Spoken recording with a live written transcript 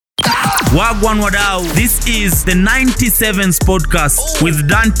Wagwan wadau, this is the 97's podcast with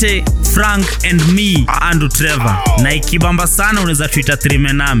Dante, Frank and me, Andrew Trevor. Na ikibamba sana unaweza Twitter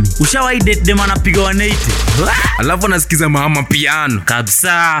trime nami. Ushawahi date dem anapiga 180? Alafu nasikiza mama piano.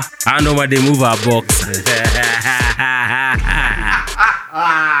 Kabisa. Ando ma move a box.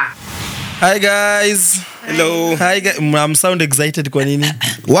 Hi guys. Hello. Hi guys. I'm sound excited kwa nini?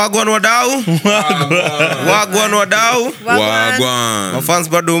 Wagwan wadau. Wagwan wadau. Wagwan. Mafans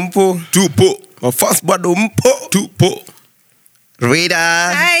bado mpo. Tupo. Mafans bado mpo. Tupo.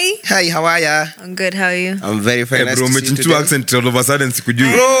 Reedah. Hi. Hi, how are ya? I'm good, how are you? I'm very Hey, nice bro, to see you umechintu today. accent all of a sudden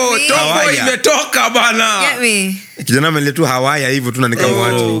sikujui. Bro, Me? tombo Hawaya. imetoka bana. Get me. Kijana ameletu Hawaya hivyo tu na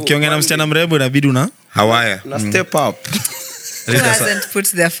nikamwacha. Ukiongea na msichana mrembo inabidi una Hawaya. Na step up. Who hasn't put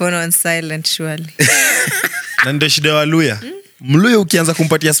their phone on silent, surely? na ndio shida wa Luya. Mluya ukianza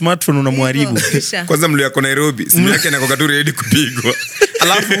kumpatia smartphone unamharibu. Kisha. Kwanza Mluya yako Nairobi. Simu yake inakoka tu ready kupigwa.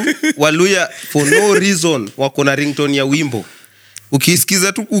 Alafu Waluya for no reason wako na ringtone ya wimbo.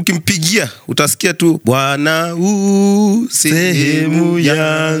 Ukisikiza tu ukimpigia utasikia tu Bwana sehemu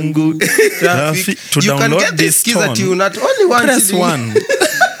yangu. You can get this tune at only one Press CD. one.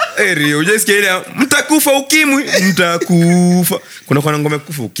 Eri, ujasikia ile mtakufa ukimwi, mtakufa. Kuna kwa ngoma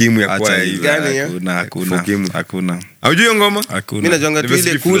kufa ukimwi ya kwa hivi. Gani ya? Hakuna. Haujui ngoma? Mimi najonga tu ile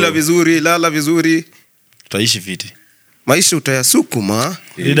Nimesikia kula flow. vizuri, lala vizuri. Tutaishi fiti. Maisha utayasukuma.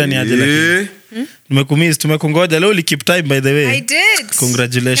 Reedah ni aje lakini. Tumekumiss, tumekungoja leo li keep time by the way. I did.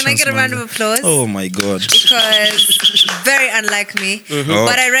 Congratulations. Can I get a round of applause? Oh my god. Because very unlike me.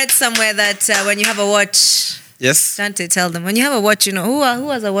 But I read somewhere that when you have a watch, Yes. Dante, tell them. When you have a watch, you know,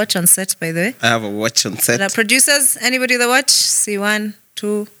 who has a watch on set, by the way? I have a watch on set. The producers, anybody with a watch? See 1,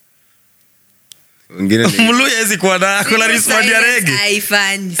 2. Wengine ni Mluya hizi kwa na kuna respond ya rege.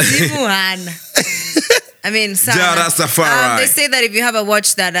 Haifanyi. Simu hana. I mean, Jara Safari. they say that if you have a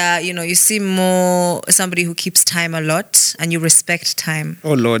watch that, you seem more somebody who keeps time a lot and you respect time.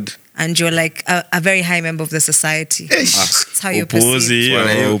 Oh Lord. And you're like a very high member of the society. That's how you're perceived.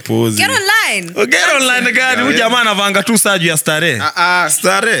 Upuzi. Get online. Get online gani? Huyu jamaa anavanga tu saa juu ya starehe.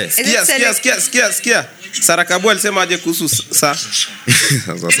 stare. Sikia. Sarakabu alisema aje kuhusu saa. Sasa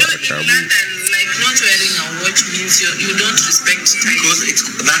Sarakabu. Like not wearing a watch means you don't respect time. Because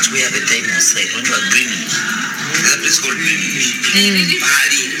that's where the time was set. When you are greening. That is called greening.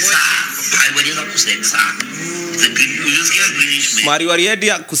 Pahali waliweza kuset saa. The green, you just get greenish. Mari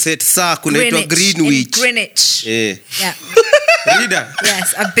wariedia kuset saa kunaitwa Greenwich. Greenwich. Yeah. Reedah.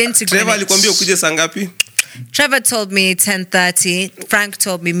 Yes, I've been to Trevor Greenwich. alikwambia ukuje saa ngapi? Trevor told me 10:30. Frank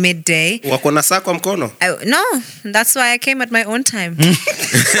told me midday. Wako na saa kwa mkono? No, that's why I came at my own time.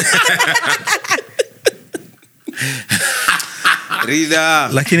 Reedah.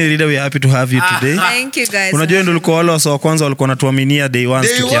 Lakini Reedah, we are happy to have you today. Thank you guys. Unajua ndio ulikuwa wale wa kwanza walikuwa natuaminia day one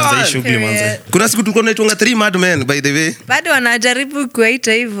Day tukianza one. hii shughuli manze. Period. Kuna siku tulikuwa tunaitwa 3 mad men by the way. Bado wanajaribu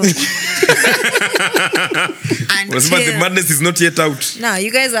kuita hivyo. Unasema the madness is not yet out. No,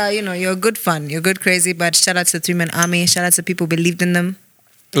 you guys are, you're good fun. You're good crazy, but shout out to the 3-man army. Shout out to people who believed in them.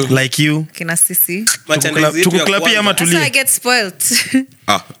 Like you. Kina sisi. Tukuklapia ama That's why I tulie. get spoiled.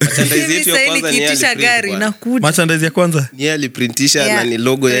 Merchandise yetu ya Sasa kwanza ni nikiitisha aliprint gari bwana. nakuja. Merchandise ya kwanza. Ni aliprintisha Yeah. na ni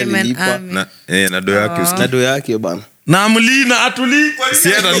logo ya 3-man nilipa. army. Na do yake usikie. Na do yake bana. Na Amlina atuli.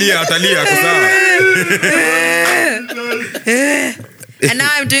 Si atalia kwa sawa. And now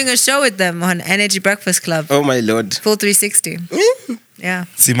I'm doing a show with them on Energy Breakfast Club. Oh my Lord. Full 360. Yeah.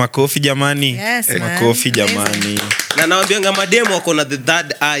 Si makofi jamani. Yes, man. Makofi jamani. Na nawaambianga mademo wako na the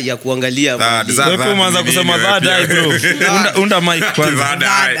third eye ya kuangalia. Wewe umeanza kusema that die bro. Unda mic kwanza.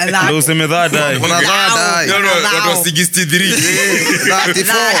 Ndio useme that die. Kuna third eye. Watu wa 63.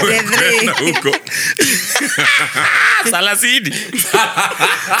 34. Huko. 36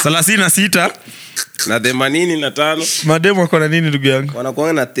 Na 85. mademo wako na nini ndugu yangu?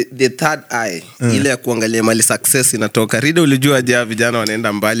 Wanakuanga na the third eye. Ile ya kuangalia mali success inatoka. Reedah, ulijua aje vijana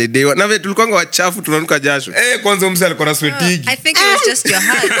wanaenda mbali. Na wewe tulikuwa wachafu tunanuka jasho. Kwanza mse alikuwa na sweatigi. I think it was just your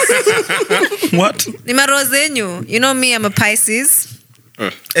heart. What? Ni marozenyu. You know me, I'm a Pisces.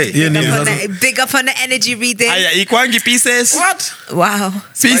 Hiyo ni Big up on the energy reading. Aya, ikwangi pieces. What? Wow.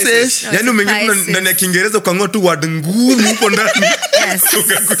 Pieces. Yaani umeingia Pisces. ndani ya Kiingereza ukangoa tu word ngumu huko ndani. Yes.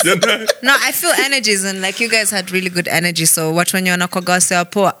 Ukakuja nayo. No, I feel energies and like you guys had really good energy. So what when you're on a kogase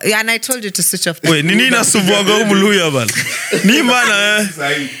poa? Yeah, and I told you to switch off. Wewe ni nini nasubuaga huyu Mluya bana? Ni maana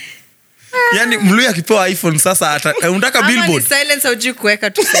Yaani Mluya akipewa iPhone sasa unataka billboard. Silence hujui kuweka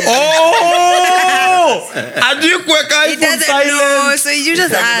tu. Ajui kuweka He iPhone doesn't know. silent. So you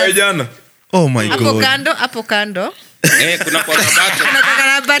just ask. Jana. Oh my Hapo god. kando. kuna kwa button.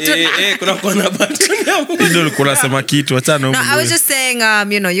 Kuna button. Kuna kwa button. Ndio ulikuwa unasema kitu, acha na No, I was just saying,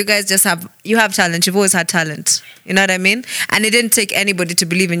 you know, you guys just have talent. You've always had talent. You know what I mean? And it didn't take anybody to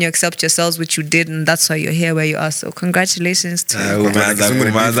believe in you except yourselves, which you did, and that's why you're here where you are. So congratulations to you.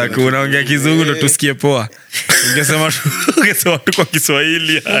 Umeanza kuongea kizungu ndo tusikie poa. Ungesema tu kwa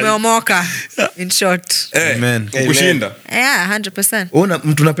Kiswahili. Umeomoka, in short. Amen. Kushinda. Yeah, 100%. Ona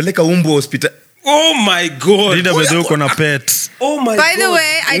mtu napeleka umbo hospitali. Oh my god. Reedah bedo uko na pet. Oh my god. By the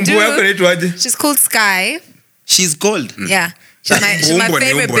way, I Umbo yako do. inaitwaje? She's called Sky. She's cold. Yeah. She's my Umbo ni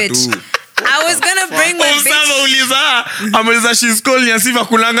favorite umbo bitch. tu. I was gonna bring my bitch. Ameliza she's cold ni asifa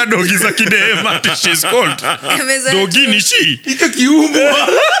kulanga dogi za kidema. She's cold. Dogi ni she. Iko kiumbwa.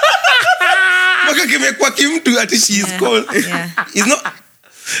 Maka kimekuwa kimtu ati she is cold. Yeah.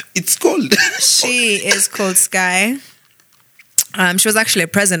 It's cold. She is called Sky. She was actually a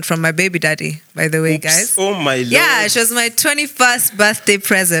present from my baby daddy, by the way, guys. Oh my lord. Yeah, she was my 21st birthday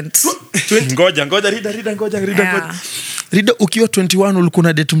present. Ngoja Reedah. Yeah. Reedah ukiwa 21 ulikuwa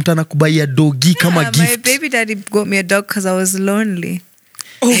na date mtana kubaia dogi kama Yeah, my gift. baby daddy got me a dog because I was lonely.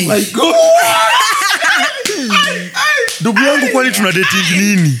 Oh my god. Ndugu yangu kwani tuna date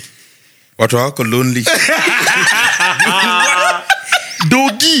nini? Watu wako lonely.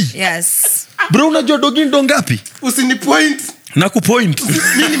 Dogi. Yes. Bro, unajua dogi ndo ngapi? Usini point. Na kupoint.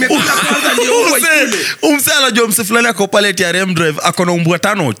 Mimi nimekuja kwanza ndio uko kule. Umse anajua mse fulani ako pale TRM drive ako na umbwa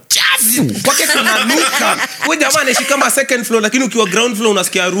 5 chafu. Kwake kananuka. Wewe jamaa anaishi kama second floor lakini ukiwa ground floor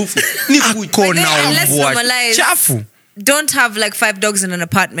unasikia harufu. Ni Ako na Let's umbwa normalize. chafu. Don't have like 5 dogs in an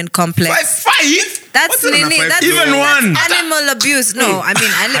apartment complex. five. That's Nini. That's Even one. animal abuse. No, I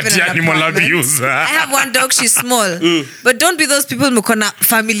mean I live in an Animal apartment. abuse. I have one dog. She's small, but don't be those people mkona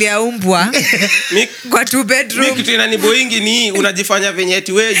familia umbwa kwa 2 bedroom. Mimi kitu inaniboingi ni unajifanya venye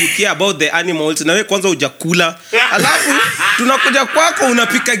eti wewe you care about the animals na wewe kwanza hujakula. Alafu tunakuja kwako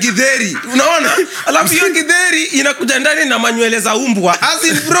unapika githeri. Unaona? Alafu hiyo githeri inakuja ndani na manywele za umbwa. As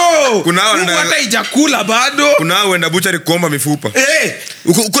in bro. Umbwa hata haijakula bado. Kuna uenda buchari kuomba mifupa.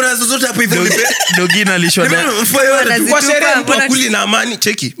 Uko na zote hapo hivi. Dogi nalishwa da. Kwa sherehe mtu akuli na amani.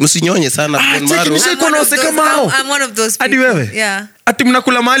 Cheki, msinyonye sana bone marrow. I'm one of those people. Hadi wewe? Yeah. Ati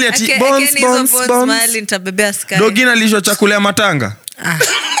mnakula mahali ati bones. Nitabebea Sky. Dogi nalishwa chakula ya matanga.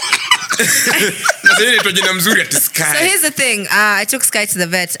 Sasa ile tu jina mzuri ati Sky. So here's the thing. I took Sky to the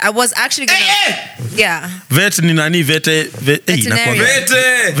vet. I was actually gonna. Yeah. Vet ni nani? Veterinarian.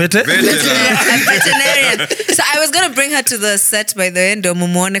 Vete? A veterinarian. So I was gonna bring her to the set by the end of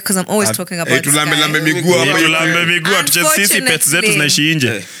Mumone because I'm always talking about Tulambe Sky. miguu hapa. Tulambe miguu atucheze sisi pets zetu zinaishi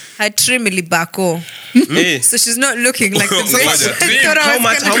nje. Her trim ilibako. So she's not looking like the bitch.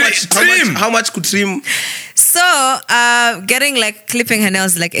 How much could trim? So getting like clipping her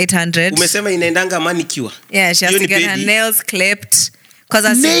nails like 800. Umesema inaendanga manicure. Yeah, she has to get her nails clipped. Because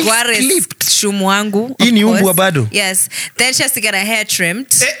asigware shumu wangu. Hii ni umbwa bado. Yes. Then she has to get her hair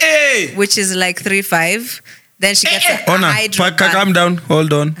trimmed. Which is like 3,500. Then she gets a Ona, hydro calm down,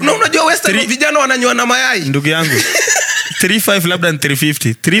 hold on. No, unajua western vijana wananywa na mayai. Ndugu yangu. 3,500 labda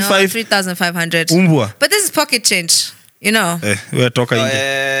 350. 3,500 3,500. umbwa. But this is pocket change. You know. Wewe toka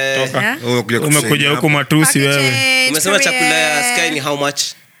nje. Toka. Yeah? Umekuja huko matusi Pocket wewe. change, Umesema career. chakula ya Sky ni how much?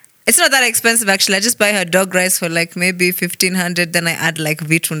 It's not that expensive actually. I just buy her dog rice for like maybe 1,500. Then I add like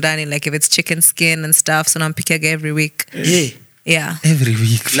vitu ndani, like if it's chicken skin and stuff. So nampikaga every week. Yeah. Every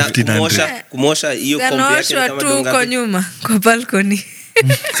week Na 1,500. kumosha hiyo kombi yake Anaoshwa kama tu donga. uko nyuma kwa balcony.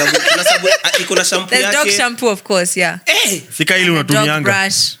 Iko na shampoo There's dog yake. shampoo of course, yeah. Sika ile Dog unatumianga.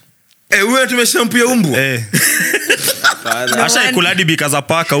 brush. wewe tumeshampoo ya umbwa. Asha ikuladi bika za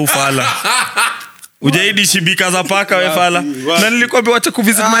paka ufala. Ujaidi shibika za paka we fala. Na nilikwambia wacha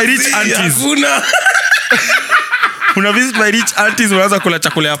kuvisit my rich aunties. Una visit my rich aunties unaanza kula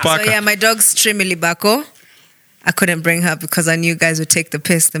chakula ya So paka. yeah, my dog's trim ilibako. I couldn't bring her because I knew you guys would take the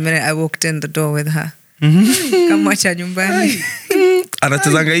piss the minute I walked in the door with her. Kamwacha nyumbani.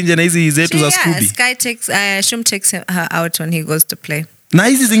 Anachezanga nje na hizi zetu za Yeah, Scooby. Sky takes Shum takes her out when he goes to play. Na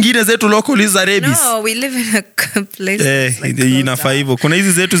hizi zingine zetu local za rabies. No, we live in a place like Inafaa hivyo. Kuna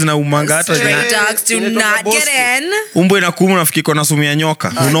hizi zetu zinaumanga hata stray dogs do not get in. umbwa inakuuma nafikiri kona sumu ya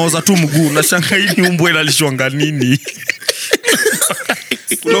nyoka. Unaoza tu mguu unashanga hii umbwa inalishwanga nini?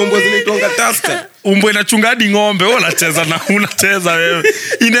 Kuna umbwa zinaitwanga Tusker. Umbwa inachunga hadi ng'ombe. Wewe unacheza wewe.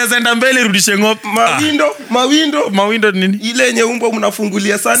 Inaweza enda mbele irudishe ng'ombe. Mawindo nini? Ile yenye umbwa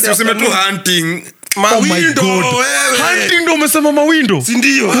mnafungulia Sunday. Useme tu hunting. Mawindo wewe. Hunting ndo umesema mawindo? Si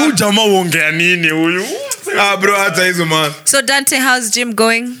ndio? Huyu jamaa uongea nini huyu? Bro hata hizo man. So Dante, how's gym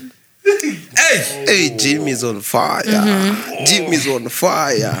going? Hey, Jim is on fire. Jim is on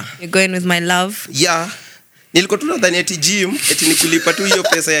fire. You're going with my love. Yeah. nilikuwa tu nadhani ati gym eti nikulipa tu hiyo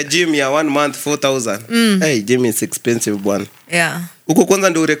pesa ya gym ya 1 month 4000. Hey, gym is expensive bwana. Yeah. Huko kwanza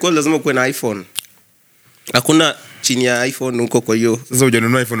ndio record lazima kuwe na iPhone. Hakuna chini ya iPhone huko, kwa hiyo Sasa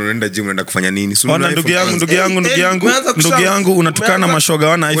hujanunua iPhone unaenda gym unaenda kufanya nini? Ona ndugu yangu unatukana mashoga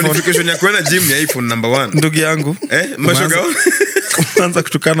wana iPhone. Qualification ya kwenda gym ni iPhone number 1. Ndugu yangu. Mashoga. Kwanza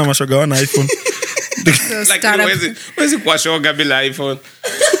kutukana mashoga wana iPhone. lakini wezi kwa shoga bila iPhone.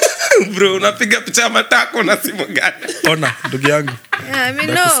 Bro, unapiga picha matako na simu gani? Ona ndugu yangu. Yeah, I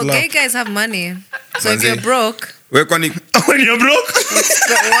mean, no, gay guys have money. So if you're broke, Wewe kwani When you're broke.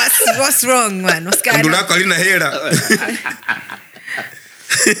 what's wrong, man? What's going ndugu on? yako alina hela?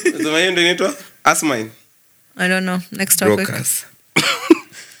 Sema hiyo ndio inaitwa Asmine. I don't know. Next topic. Brokers.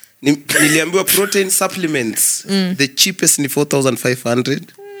 Niliambiwa protein supplements the cheapest ni 4500.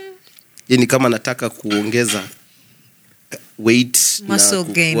 Yani kama nataka kuongeza weight Muscle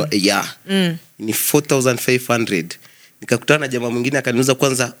gain. Yeah. Ni 4500. Nikakutana na jamaa mwingine akaniuliza,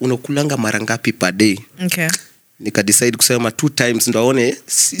 kwanza unakulanga mara ngapi per day? Okay. Nika decide kusema 2 times ndo aone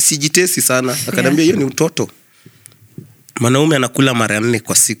sijitesi sana. Akaniambia hiyo ni utoto. Mwanaume anakula mara 4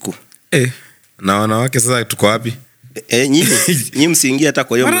 kwa siku. Na wanawake sasa tuko wapi? Nyinyi msiingie hata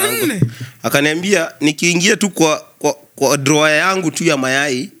kwa hiyo mlango. Akaniambia nikiingia tu kwa drawer yangu tu ya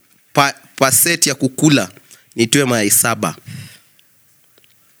mayai pa set ya kukula nitoe mayai 7.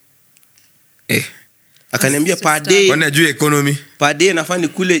 Akaniambia per day. Kwani ajue economy? Per day nafaa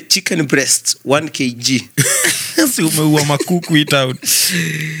nikule chicken breast 1 kg. Si umeua makuku it out.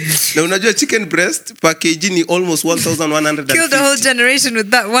 Na unajua chicken breast per kg ni almost 1150. Kill the whole generation with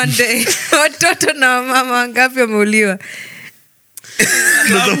that one day. Watoto na mama wangapi wameuliwa?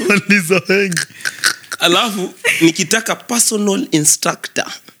 Alafu nikitaka personal instructor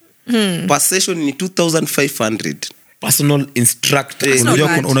per session ni 2500. Personal instructor. not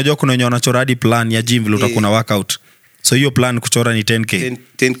bad. Unajua kuna wenye wanachora hadi plan ya gym vile utakuna workout. So hiyo plan kuchora ni 10k.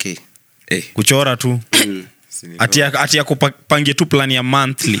 10k. Kuchora tu. Ati ya kupangia tu plan ya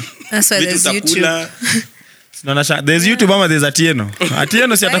monthly. That's why there's YouTube. There's YouTube ama there's Atieno.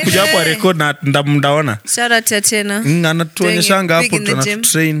 Atieno si atakuja hapo record na ndaona. Shout out to Atieno. Anatuonyeshanga hapo Big in the gym.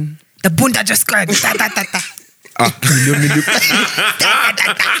 train. The bunda just cried.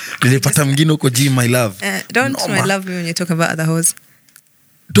 Nilipata mwingine huko gym, my love. Don't my love me when you're talking about other hoes.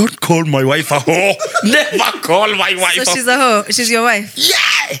 Don't call my wife a hoe. Never call my wife So a she's a hoe. She's your wife.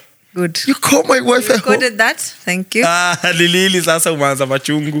 Yeah. Good. You call my wife a hoe. Recorded that. Thank you. Lili sasa umeanza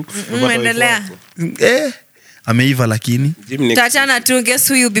machungu. Endelea. Ameiva lakini. Tachana tu, guess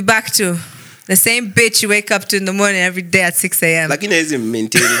who you'll be back to? The same bitch you wake up to in the morning every day at 6 a.m. Lakini hizi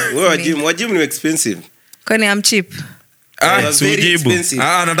maintain. Wewe wajim ni expensive. Kwani I'm cheap. Very expensive.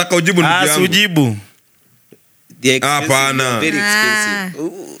 Nataka ujibu ndugu yangu. Ujibu. They expensive. Hapana. Very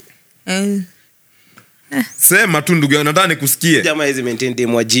expensive. Sema tu ndugu yangu, nataka nikusikie. Jamaa hizi maintain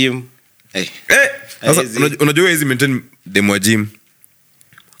dem wa gym. Sasa unajua hizi maintain dem wa gym.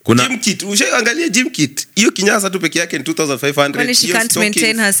 Kuna Gym kit, ushaangalia gym kit. Hiyo kinyasa tu peke yake ni 2500. When she can't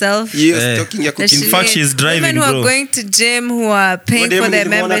maintain herself. Hiyo stocking ya In fact, she's driving, women who bro. are going to gym, who are paying for their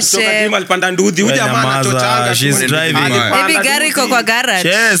membership. Alipanda ndudhi huyu jamaa anatochanga. She's driving. Maybe gari iko kwa garage.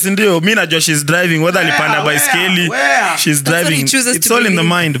 Yes, ndio. Mimi najua she's driving whether alipanda baiskeli. She's That's what he driving. chooses It's to all in the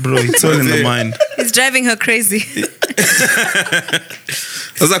believe. mind, bro. It's all in the mind. He's driving her crazy.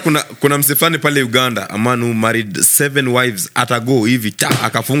 sasa kuna msefani pale Uganda, a man who married 7 wives atago hivi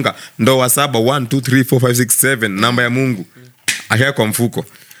akafunga ndoa 7 1 2 3 4 5 6 7 namba ya Mungu. Akaya kwa mfuko.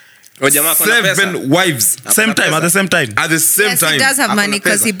 Jamaa kuna pesa. 7 wives At the same time. at the same Yes, time. he does have money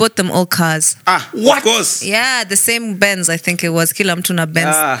because he bought them all cars. Of course. Yeah, the same Benz, I think it was. Kila mtu na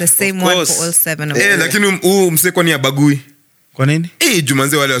Benz. The same of one course. for all 7 of them. Lakini huu mseko ni abagui. Kwa nini?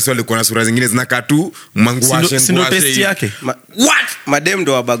 Jumanze wale wasio walikuwa na sura zingine zinakaa tu manguashe. Sindo test yake. What? Madem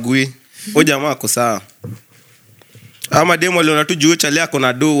ndo wabagui. Huyo jamaa ako sawa. Ama demo waliona tu juu chale yako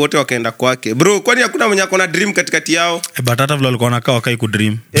na do wote wakaenda kwake. Bro, kwani hakuna mwenye ako na dream katikati yao? But hata vile walikuwa wanakaa wakai ku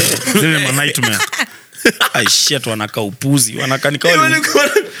dream. Zile ma nightmare. Ai shit, wanakaa upuzi.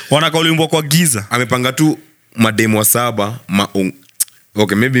 Wanakaa ulimbwa kwa giza. Amepanga tu mademo wa 7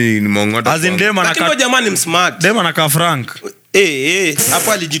 okay, maybe ni maongota. As in dem Lakini anakaa jamaa ni msmart. dem anakaa Frank.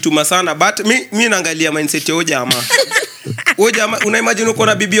 Hapo alijituma sana but mimi naangalia mindset ya jamaa. Wewe jamaa unaimagine uko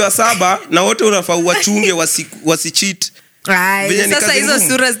na bibi wa 7 na wote unafaa wachunge wasicheat. Sasa hizo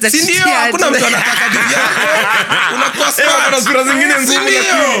sura zitachitia. Si ndio? Hakuna mtu anataka bibi yako. Unakuwa smart. Kuna sura zingine ngumu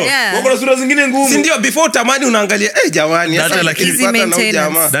lakini. Yeah. Kuna sura zingine ngumu. Si ndio? Before tamani unaangalia jamani Dante sasa lakini easy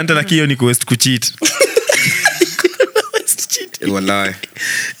maintenance. Dante lakini hiyo ni quest kucheat. Wallahi.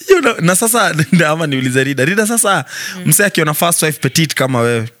 Na sasa ama niulize Reedah sasa msee akiona first wife petite kama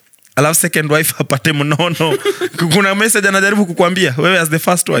wewe alafu second wife apate mnono. Kuna message anajaribu kukuambia wewe as the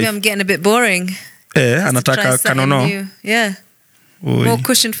first Maybe wife. I'm getting a bit boring. Anataka Try something kanono. new. Yeah. Oi. More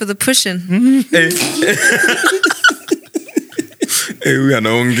cushion for the pushing. Huyu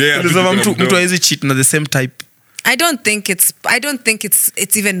anaongea. Unasema mtu hawezi cheat na the same type. I don't think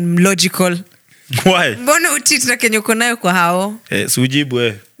it's even logical. Why? Mbona ucheat na kenye uko nayo kwa hao? Siujibu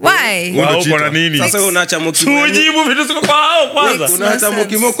Why? Wao uko na nini? Sasa wewe unaacha mokimo. Siujibu vitu ziko kwa hao kwanza. Unaacha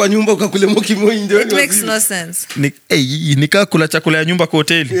mokimo kwa nyumba ukakule mokimo nje. It makes no sense. Nikaa kula chakula ya nyumba kwa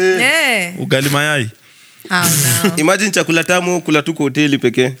hoteli. Yeah. Ugali mayai. Oh no. Imagine chakula tamu kula tu kwa hoteli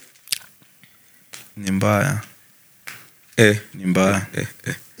pekee. Ni mbaya. Ni mbaya.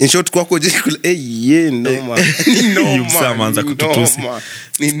 In short kwako je kula noma. Ni noma. Msamanza kututusi.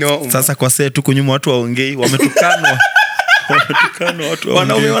 Ni noma. Sasa kwa sasa tuko nyuma watu waongei, wametukanwa. Watu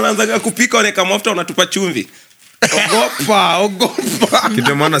Wanaume wanaanza kupika waneka mafuta wanatupa chumvi. Ogopa.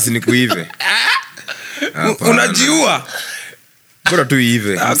 Kitu maana si nikuive. Unajiua. Bora tu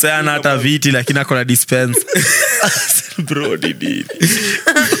ive. Sasa ana hata viti lakini akona dispense. Bro didi.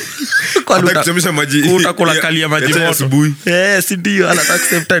 Hata kuchemsha maji. Utakula kalia maji moto asubuhi. Si ndio anataka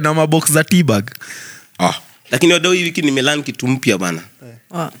accept na mabox za tea bag. Lakini wadau hii wiki nimelearn kitu mpya bana.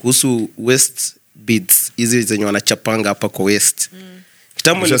 Kuhusu waste beads. Hizi zenye wanachapanga hapa kwa waste.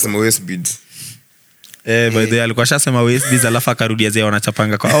 Kitambo Nimesema waste beads. By the way alikuwa shasema waste beads alafu akarudia zile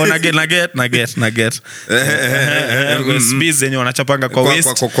wanachapanga kwa na get. Waste beads zenye wanachapanga kwa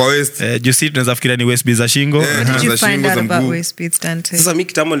waste. Kwa waste. Juicy tunaweza fikiria ni waste beads za shingo. What did you za find shingo, out za about mguu. waist beads, Dante? Sasa mimi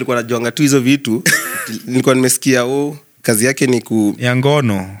kitambo nilikuwa najuanga tu hizo vitu. Nilikuwa nimesikia kazi yake ni ku ya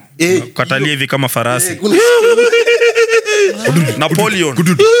ngono. Katalia hivi kama farasi. Napoleon.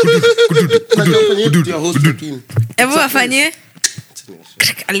 Ebu afanye.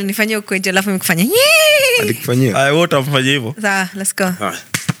 Alinifanyia huko nje alafu nikufanya. Alikufanyia. Wote wamfanyia hivyo. Sawa, let's go.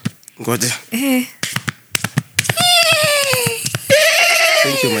 Ngoja.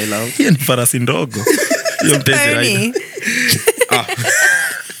 Thank you my love. Hiyo ni farasi ndogo. Hiyo mtezi Funny. rider.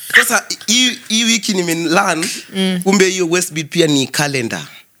 Sasa hii wiki nimelearn kumbe hiyo waste bead pia ni calendar.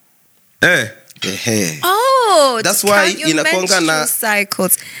 Oh, That's to why count your inakuanga na- menstrual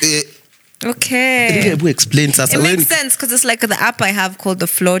cycles. Really Okay. able explain sasa It when makes sense because it's like the app I have called the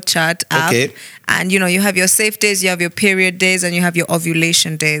Flow Chart app. Okay. And you have your safe days, you have your period days, and you have your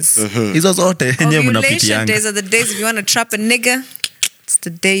ovulation days. Hizo zote yenyewe Ovulation mnapitianga. days are the days if you want to trap a nigga, it's the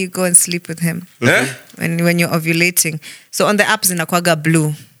day you go and sleep with him. When you're ovulating. So on the apps inakwaga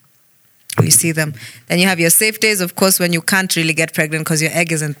blue. You see them. Then you have your safe days, of course, when you can't really get pregnant because your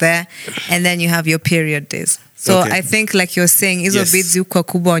egg isn't there. And then you have your period days. So Okay. I think like you're saying, hizo Yes. beads yuko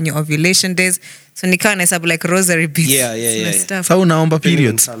kubwa on your ovulation days. So nikawa nahesabu like rosary beads. Yeah. Sina stuff. Sasa unaomba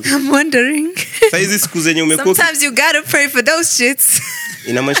periods. I'm wondering. Sasa hizi siku zenye umekuwa Sometimes you gotta pray for those shits.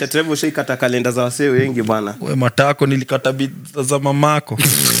 inamaanisha Trevor shaikata kalenda za wasee wengi bana. Wewe matako nilikata bidhaa za mamako.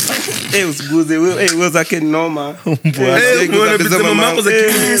 Usiguze wewe zake ni noma. Unaona bidhaa za mamako za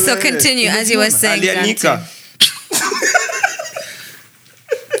kiume. So continue as you were saying. Alianika. Dante.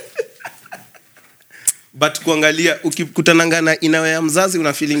 But kuangalia ukikutananga na inawe ya mzazi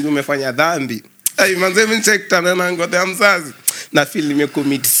una feeling umefanya dhambi. Ai manze mimi checkana na ngote ya mzazi. Na feel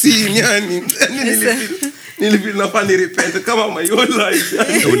nimecommit sin yani. Nilifeel nafaa ni repent kama my whole life.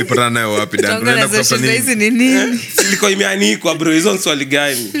 Ulipatana nayo wapi Dan? Tonga Unaenda na kutafuta hizi nini? ni nini? Ilikuwa imeanikwa bro, hizo swali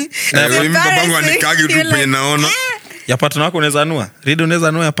gani? Mimi babangu anikagi tu penye naona. Ya partner wako unaweza nua? Reedah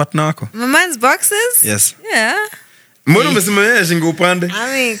unaweza nua ya partner wako? My man's boxes? Yes. Yeah. Mbona umesema yeye shingo upande?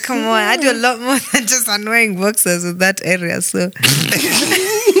 I mean, come on. I do a lot more than just annoying boxers with that area, so.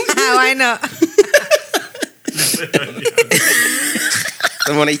 Why not?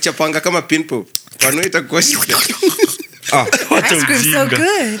 Sasa wanaichapanga kama pinpo. Kwani itakuwa shida. Ice cream so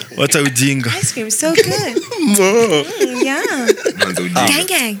good. Wacha ujinga. Ice cream so good. Yeah. Manza ujinga. Gang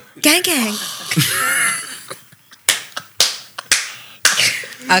gang. Gang gang.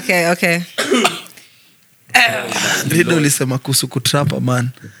 Okay. Reedah ulisema kuhusu kutrapa man.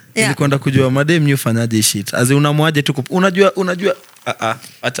 Yeah. Nilikwenda kujua madem ni ufanyaje shit. Unamwaje tu unajua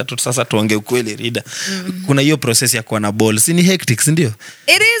acha tu sasa tuongee ukweli Reedah. Kuna hiyo process ya kuwa na balls. Si ni hectic, si ndio?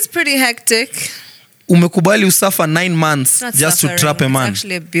 It is pretty hectic. Umekubali usafa 9 months It's not just suffering. to trap a It's man.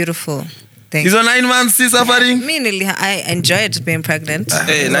 actually a beautiful thing. Hizo 9 months si suffering? I enjoyed being pregnant.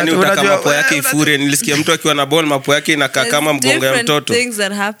 Nani utaka mapo yake ifure? Nilisikia mtu akiwa na ball mapo yake inakaa kama mgongo ya mtoto. Different things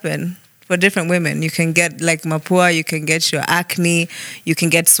that happen for different women. You can get like mapua, you can get your acne, you can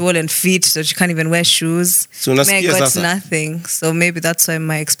get swollen feet so you can't even wear shoes. So unasikia I got sasa? nothing. So maybe that's why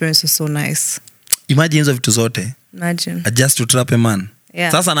my experience was so nice. Imagine hizo vitu zote. Imagine. Just to trap a man.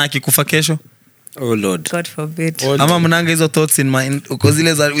 Yeah. Sasa na akikufa kesho. Oh Lord. God forbid. Ama mnanga hizo thoughts in mind uko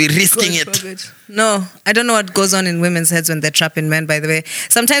zile za we risking God it. forbid. No, I don't know what goes on in women's heads when they're trapping men, by the way.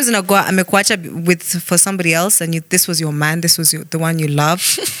 Sometimes amekuacha for somebody else and this was your man, this was the one you love.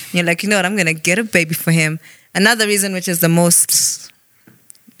 You're like, you know what, I'm going to get a baby for him. Another reason, which is the most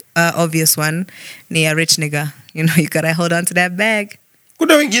obvious one, ni a rich nigga. You know, you got to hold on to that bag.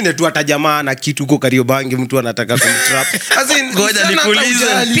 Kuna wengine tu hata jamaa na kitu huko Kariobangi mtu anataka kumtrap. Ngoja nikuulize.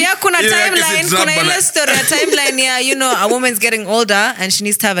 Pia kuna Yeah, timeline, it's a kuna trap, ile story ya timeline ya, you know, a woman's getting older and she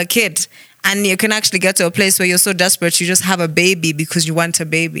needs to have a kid. And you can actually get to a place where you're so desperate you just have a baby because you want a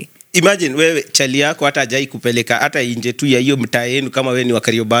baby. Imagine wewe chali yako hata hajai kupeleka hata nje tu ya hiyo mtaa yenu kama wewe ni wa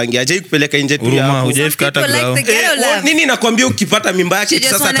Kariobangi, hajai kupeleka nje tu Huruma, ya. hujafika hata People grao. like the ghetto love. Nini nakwambia ukipata mimba yake She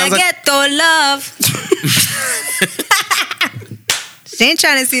just sasa wanna ataanza get the love. She ain't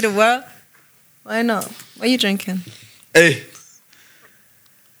trying to see the world. Why not? What are you drinking?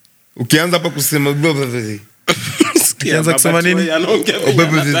 Ukianza hapa kusema Akianza kusema nini?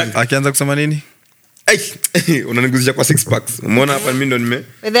 Akianza kusema nini? unaniguzisha kwa six packs. Umeona hapa mimi ndo nime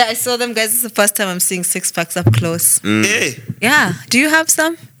But there, I saw them, guys. This is the first time I'm seeing 6 packs up close. Eh. Yeah. Do you have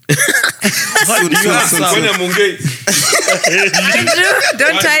some? Fanya mongei. Andrew,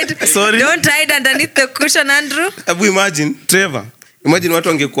 don't hide underneath the cushion, Andrew. Abu imagine Trevor. Imagine watu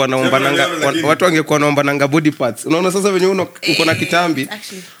wangekuwa naomba nanga body parts. Unaona sasa venye uko na kitambi.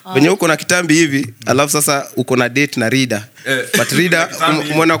 Venye uko na kitambi hivi, alafu sasa uko na date na Reedah. But Reedah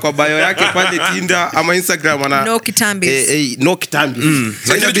umeona kwa bio yake pale Tinder ama Instagram ana No kitambi. no kitambi.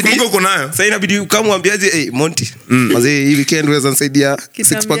 Sasa inabidi ukamwambiaje Monty. Mzee hii weekend unaweza nisaidia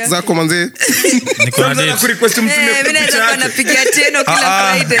 6 packs zako mzee. Niko na date. Request mtume Mimi naweza kunapigia teno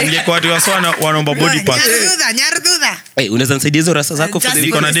kila Friday. Ingekuwa watu wasona wanaomba body parts. Nyarduda. Unaweza nisaidia hizo rasa zako for the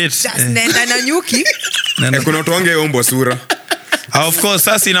Niko na date. Nenda na nyuki. kuna watu wangeomba sura. Of course,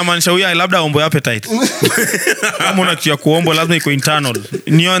 sasa inamaanisha huyu labda ombo appetite. Kama una kitu ya kuomba lazima iko internal.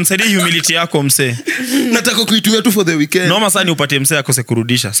 Nisaidie humility yako msee. nataka kuitumia tu for the weekend. Noma sana ni upatie msee akose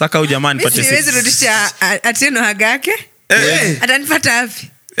kurudisha. Saka huyu jamaa nipatie. Siwezi rudisha ateno hagake. Atanipata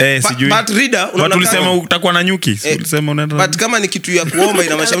wapi? Sijui. But Reedah But ulisema utakuwa na nyuki. Ulisema unaenda. But kama ni kitu ya kuomba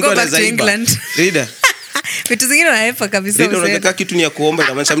inamaanisha mtu anaweza iba. Reedah Vitu zingine wanaepa kabisa. unataka kitu ni ya kuomba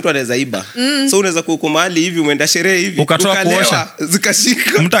inamaanisha mtu anaweza iba. So unaweza kuuko mahali hivi umeenda sherehe hivi Ukatoa kuosha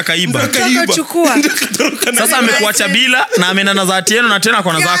zikashika mtu akaiba. Akachukua. Sasa amekuacha bila na amenana na za tena na tena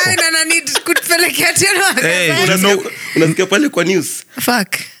kwa na zako. Na need kutupelekea tena. unasikia pale kwa news.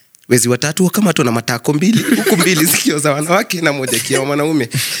 Fuck. Wezi watatu wakamatwa na matako 2 huku 2 zikio za wanawake na moja kia wanaume.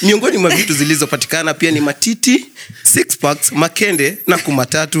 Miongoni mwa vitu zilizopatikana pia ni matiti, 6 packs, makende na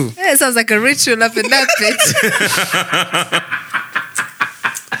kumatatu. Sounds like a ritual up in that pit.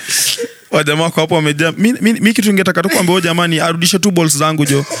 Wajamaa kwa hapo wamejaa. Mimi kitu ningetaka tu kuambia huyo jamani arudishe tu balls zangu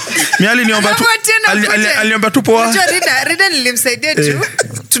jo. Mimi aliniomba tu aliomba tu poa. Reedah nilimsaidia tu.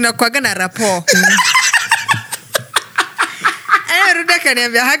 Tunakuaga na rapport. Reedah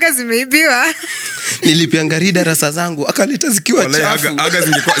kaniambia haga zimeibiwa. Nilipianga Reedah rasa zangu akaleta zikiwa chafu. Haga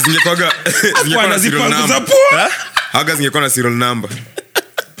zingekuwa Haga zingekuwa na serial number.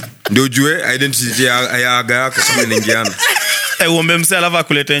 Ndio ujue identity ya haga yako kama inaingiana. Uombe msee alafu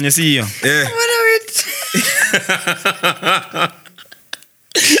akulete yenye si hiyo.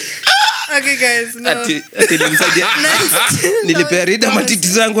 Okay guys, no. Ati nilimsaidia. Nilipea Reedah matiti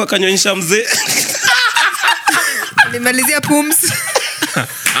zangu akanyonyesha mzee. Nimalizia pumzi.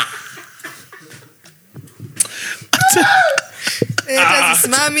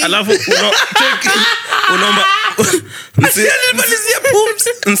 Alafu unaomba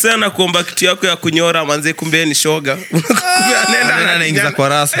msee anakuomba kitu yako ya kunyora manze kumbe ni shoga. Anaingiza kwa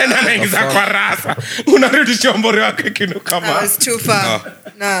rasa. Unarudisha mbore wake kinu kama. That was too far.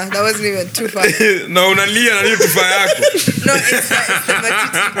 No, that wasn't even too far. Na unalia na hiyo tufa yako. No, it's the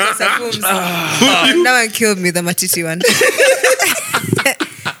matiti. That one killed me, the matiti one.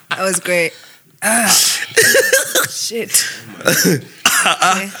 That was great. Shit.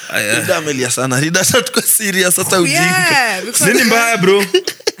 Reedah amelia sana. Reedah sasa tuko serious sasa ujinga. Yeah, Nini mbaya bro?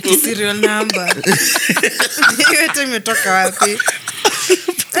 Serial number. Hiyo tu imetoka wapi?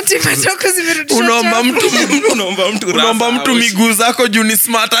 Ati imetoka zimerudisha. Unaomba mtu miguu zako juu ni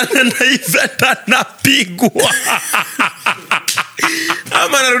smart anaiveta napigwa.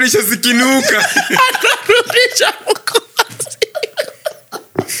 Ama anarudisha zikinuka. Anarudisha mkono.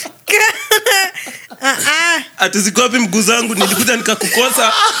 Ati ziko wapi mguu zangu? Nilikuja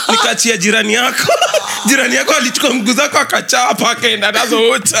nikakukosa nikaachia jirani yako. Jirani yako alichukua mguu zako akachapa akaenda nazo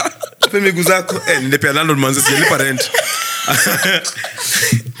uta. Pe miguu zako nilipea landlord manzi silipa rent.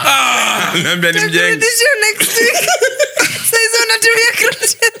 Niambia nimjenge. Next week. Sasa unatumia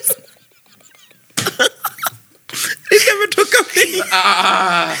crutches.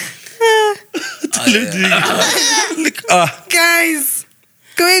 Guys,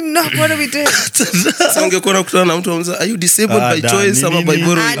 can we not? What are we doing? Sasa ungekuwa unakutana na mtu ambaye, are you disabled by choice ama by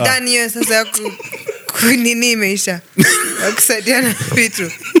borrowing? Done hiyo sasa ya kunini imeisha. Kusaidiana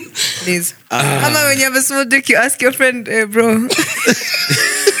vitu. Please. Ama when you have a small dick, you ask your friend, hey, bro.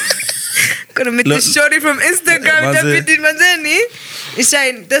 Gonna meet the shorty from Instagram. Deputy Manzeni.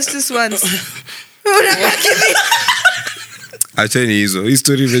 Ishine, that's just once. Acheni hizo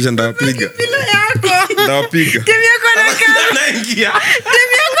history version ndawapiga. Bila yako. Ndawapiga. Demi yako anaingia.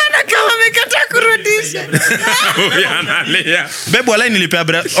 Demi yako anakaa amekataa kurudisha. Analia. Bebu walai nilipea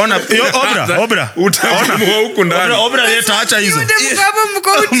ona obra Utaona huko ndani. obra leta acha hizo Demi hapo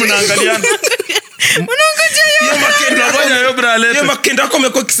mko uchi. mnaangaliana Unaongoja hiyo. ngoja obra leta Yeye makenda yako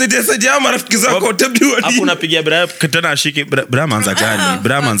amekuwa kisaidia marafiki zako tebu hapo unapigia bra tena ashiki bra manza gani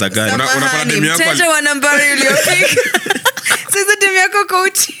Unapata demi yako mteja wa nambari uliopiga. Sasa demi yako kwa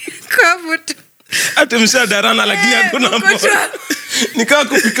uchi. Kwa mtu. ati mshadarana lakini hakuna mboga. Nikaa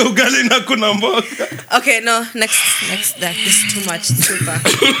kupika ugali na kuna mboga. Okay, no, next that is too much, too far.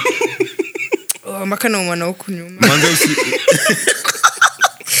 Oh, makana mwana huku nyuma. Manze usi.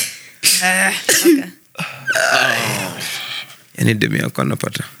 Okay. Yaani demi yako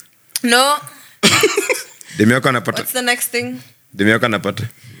anapata. No. Demi yako anapata. What's the next thing? Demi yako anapata.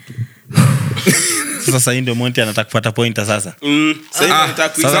 sasa hii ndio Monty anataka kupata pointer sasa Sasa nataka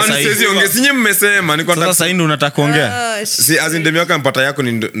kuisema. Sasa siwezi ongea. Sinyi mmesema niko sasa hii ndio unataka kuongea si azin demi yako anapata yako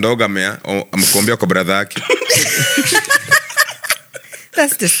ni ndoga mea amkuombea kwa brother yake.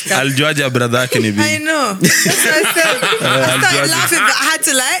 That's disgusting. alijuaje brother yake ni I bibi know. That's what I said. I started laughing, but I had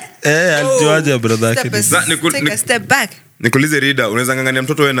to like. alijuaje brother yake Step ni a, bibi take a step back. Nikuulize Reedah, unaweza ngangania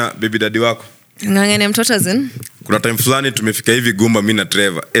mtoto wewe na baby daddy wako? Ngangania mtoto zin. Kuna time fulani tumefika hivi Gumba mimi na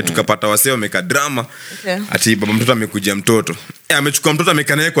Trevor. Tukapata wasee wameka drama. Okay. Ati baba mtoto amekujia mtoto. Amechukua mtoto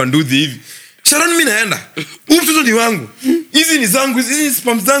amekaa naye kwa nduthi hivi. Sharon mimi naenda. Huyu mtoto ni wangu. Hizi ni zangu, hizi ni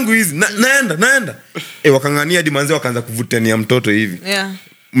spam zangu hizi. Naenda. Wakangania hadi manzi wakaanza kuvutania mtoto hivi. Yeah.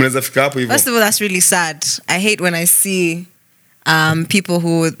 Mnaweza fika hapo hivyo. First of all, that's really sad. I hate when I see people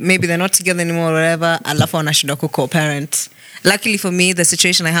who maybe they're not together anymore or whatever, alafu wanashindwa co-parent. Luckily for me, the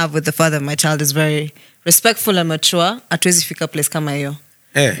situation I have with the father of my child is very respectful and mature. Hatuwezi fika place kama hiyo.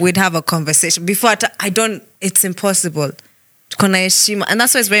 We'd have a conversation. Before, it's impossible. Tukona heshima. And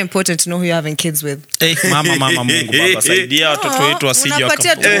that's why it's very important to know who you're having kids with. mama Mungu baba saidia watoto wetu wasije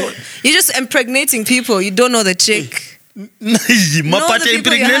Unapatia tu- You're just impregnating people. You don't know the chick. mapate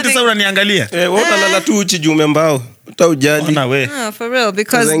impregnate sasa unaniangalia Wona lala tu uchi jume mbao. Utaujali. ona we For real,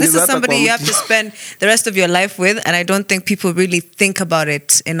 because this is somebody you have to spend the rest of your life with, and I don't think people really think about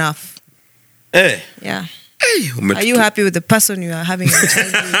it enough. Yeah. Are you happy with the person you are having a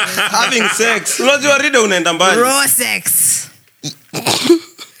child with? Having sex. Unajua Reedah unaenda mbali. Raw sex.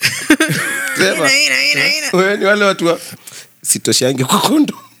 Ina. Wewe ni wale watu wa sitoshangi kwa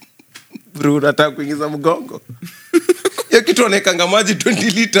kondo. Bro, nataka kuingiza mgongo. Hiyo kitu anaekanga maji 20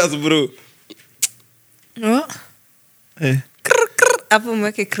 liters bro. Hapo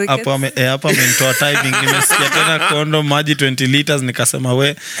mweke cricket. hapo amenitoa timing nimesikia tena kondo maji 20 liters nikasema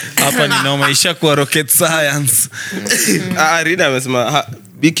we hapa ninaomaisha kwa rocket science Reedah amesema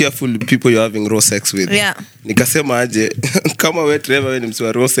be careful people you're having raw sex with. Yeah. Nikasema aje kama wewe Trevor wewe ni msi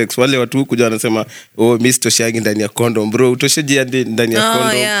wa raw sex, wale watu huku kuja wanasema mimi sitoshangi ndani ya condom bro, utosheje ndani ya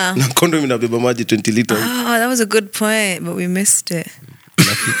condom. Yeah. Na condom inabeba maji 20 liters. That was a good point, but we missed it.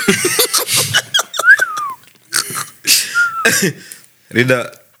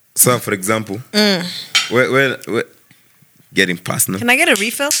 Reedah, so for example, we're getting personal. Can I get a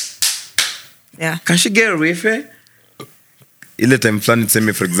refill? Yeah. Can she get a refill? Ile time fulani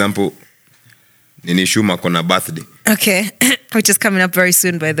tuseme for example nini Shuma kona birthday. Okay. Which is coming up very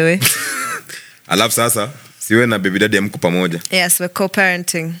soon, by the way. Alafu sasa siwe na baby daddy amko pamoja. Yes, we're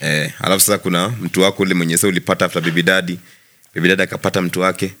co-parenting. Alafu sasa kuna mtu wako ule mwenye sasa ulipata after baby daddy akapata mtu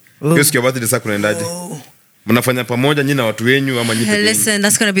wake. Hiyo siku ya birthday sasa kunaendaje? Mnafanya pamoja nyinyi na watu wenyu ama nyinyi pekee? Listen,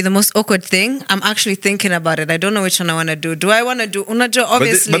 that's going to be the most awkward thing. I'm actually thinking about it. I don't know which one I want to do. Do I want to do unajua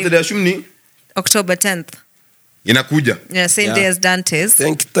obviously Birthday ya Shumni October 10th. inakuja. Yeah, same day as Dante's.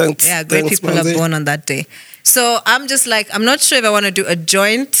 Thanks. Yeah, great people are born on that day. So I'm just like, I'm not sure if I want to do a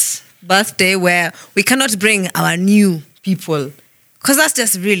joint birthday where we cannot bring our new people, because that's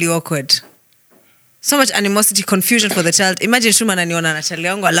just really awkward. So much animosity, confusion for the child. Imagine Shuma ananiona na chali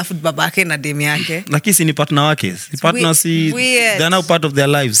yangu alafu babake na demi yake. lakini si ni partner wake si partner si weird. they're now part of their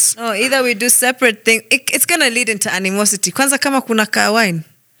lives Oh, either we do separate things. It's going to lead into animosity. Kwanza kama kuna ka wine.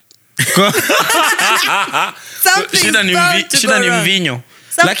 shida ni mvinyo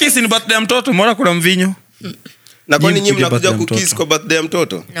lakini si ni birthday ya mtoto mbona kuna mvinyo Na kwani Nyinyi nyinyi mnakuja birthday ya kukiss kwa birthday ya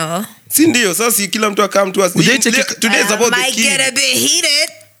mtoto? No. Si ndio? Sasa si kila mtu akaa mtu today is about the Might get a kid. bit heated.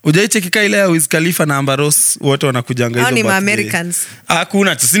 Ujaichekika ile ya Wiz Khalifa na Amber Rose wote wanakujanga hizo Hao ni birthday. Americans.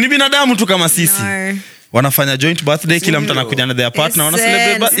 Hakuna, si ni binadamu tu kama sisi. No. Wanafanya joint birthday, kila mtu anakuja na their partner, wana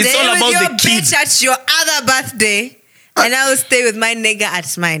celebrate. But it's all about the Stay kid. with your bitch at your other birthday, and I will stay with my nigga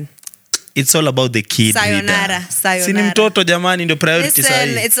at mine. It's all about the kid. Sayonara, Reedah. sayonara. Si ni mtoto jamani, ndio priority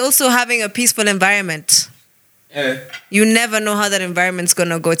Listen, sahi. it's also having a peaceful environment. You never know how that environment's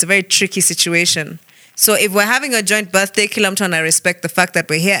gonna go. It's a very tricky situation. So if we're having a joint birthday, kila mtu ana respect the fact that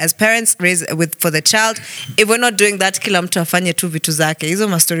we're here as parents, raise for the child. If we're not doing that, kila mtu afanye tu vitu zake. Hizo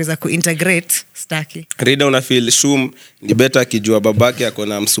mastori za kuintegrate staki. Reedah una feel Shum ni better akijua babake ako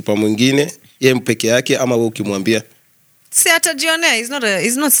na msupa mwingine, yeye mpeke yake ama wewe ukimwambia? Si atajionea,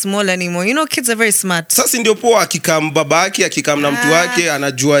 he's not small anymore. You know, kids are very smart. Sasa ndio poa akikam babake, akikam na mtu wake,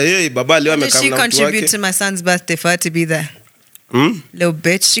 anajua yeye baba leo How does amekam she na mtu contribute wake. to my son's birthday for her to be there? Little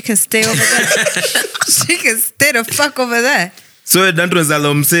bitch, she can stay over there. She can stay the fuck over there. So Dan tunaweza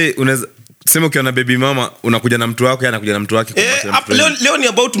lomse, unaweza sema ukiwa na baby mama unakuja na mtu wako, yeye anakuja na mtu wake kwa Leo ni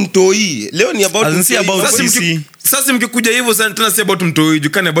about mtoi. Leo ni about As in, si about Sasa sisi. Sasa mkikuja hivyo sana tena si about mtoi,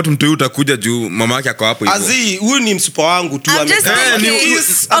 jukani about mtoi utakuja juu mama yake ako hapo hivyo. Azi, huyu ni msupa wangu tu. I'm just amekaa. thinking,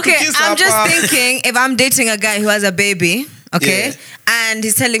 okay, Akikiss I'm just hapa. thinking if I'm dating a guy who has a baby, okay, Yeah. and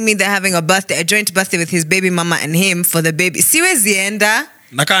he's telling me they're having a joint birthday with his baby mama and him for the baby. Siwezi enda.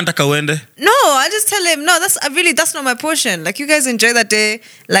 Nakaa nataka uende. No, I just tell him, no, that's not my portion. Like, you guys enjoy that day,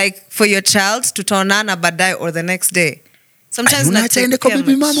 like, for your child, tutaonana baadaye or the next day. Sometimes Unaacha ende kwa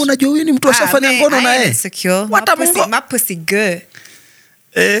baby mama, unajua huyu ni mtu ashafanya ngono na yeye. What my pussy good.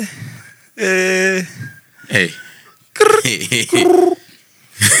 Hey.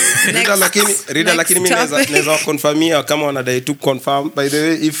 Reedah lakini mimi naweza confirmia kama wanadai tu confirm. By the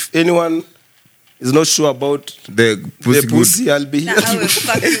way, if anyone is not sure about The pussy the good. pussy, I'll be here. I will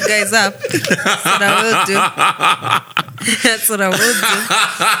fuck you guys up. That's what I will do. That's what I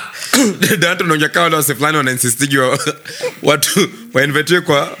will do. Dan tunaongea kama wale wase fulani wanainsisti watu wainvite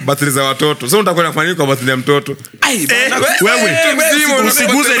kwa birthday za watoto. So utakwenda kufanya nini kwa birthday ya mtoto? Wewe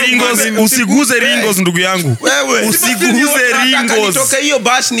usiguze ringos ndugu yangu. Wewe Usiguze ringos. Nitoka hiyo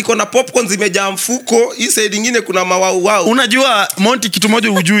bash niko na popcorn zimejaa mfuko. Hii side nyingine kuna mawau. Unajua Monty, kitu moja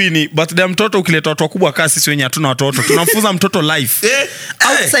hujui ni birthday ya mtoto ukileta watu wakubwa kasi sisi wenyewe hatuna watoto. Tunamfunza mtoto life.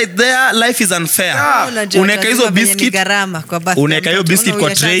 Outside there life is unfair. Unaweka hizo biscuit. Unaweka hiyo biscuit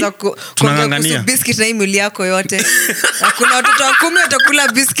kwa tray. Tunangangania. Biscuit na email yako yote. Na kuna watoto 10 watakula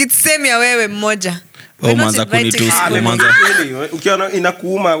biscuit same ya wewe mmoja. Mwanza kunitusi. Ukiona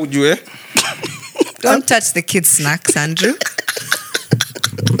inakuuma ujue. Don't touch the kids snacks, Andrew.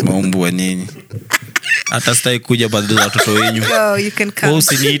 Maumbu wa nini? Hata stai kuja birthday za watoto wenyu. Yo, you can come. Wewe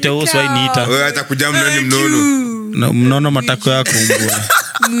usiniite, wewe usiniita. Wewe hata kuja mnani mnono. Na mnono matako yako mbwa.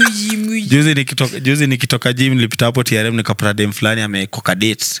 Juzi nikitoka gym nilipita hapo TRM nikapata dem fulani amekoka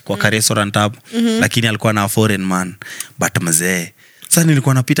date kwa ka restaurant hapo, lakini alikuwa na foreign man but mzee. Sasa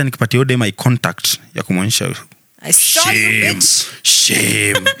nilikuwa napita nikipatia yode my contact ya kumwonyesha I saw you, bitch.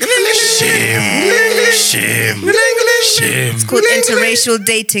 Shame. It's called interracial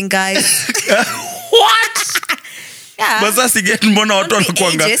dating, guys. What? Yeah. Basa siget mbona watu Don't be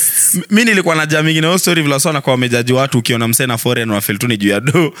wanakuanga. ageist. Mimi nilikuwa na jamii nyingine story vile sana kwa wamejaji watu ukiona msee na foreign wa feel tu ni juu ya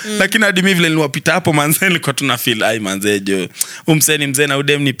do. Lakini hadi mimi vile niliwapita hapo manze nilikuwa tuna feel ai manze jo. Umsee ni mzee na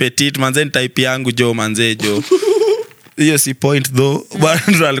udem ni petit manze ni type yangu jo manze jo. Hiyo si point though.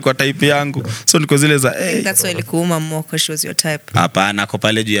 Bado alikuwa type yangu. So niko zile za That's why ilikuuma more because she was your type. hapana ako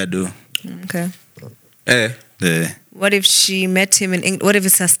pale juu ya do. Okay. Eh. What if she met him in England? What if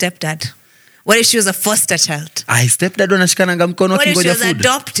it's her stepdad? What if she was a foster child? I stepdad anashikananga mkono What if she akingoja was food.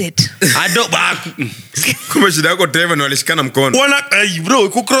 adopted? Kumbe shida yako Trevor ni walishikana mkono. Bro,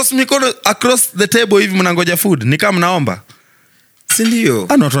 kucross mikono across the table hivi mnangoja food. Ni kama mnaomba. Si ndio?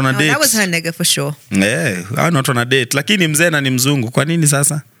 Not on a No, date. that was her nigga for sure. Not on a date. Lakini mzee na ni mzungu. Kwa nini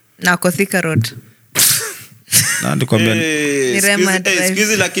sasa? Na Kothika Road. Na ndikwambia Mirema drive.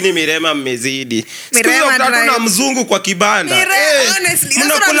 Excuse lakini Mirema mmezidi. Mirema Siku drive. na mzungu kwa kibanda. Honestly, that's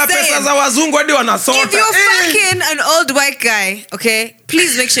what Mnakula I'm saying. pesa za wazungu hadi wanasota. If you're fucking an old white guy, okay,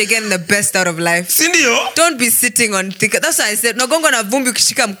 please make sure you're getting the best out of life. Si ndio? Don't be sitting on thick. That's why I said, nagongo na vumbi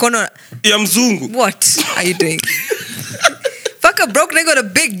ukishika mkono. Ya mzungu. What are you doing? Fuck a broke nigga with a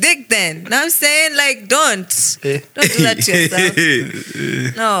big dick then. Know what I'm saying? Like, don't do that to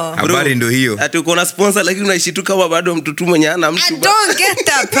yourself. No. Habari ndio hiyo. Ati uko na sponsor lakini unaishi tu kama bado mtu tu mwenye ana I mtu. don't get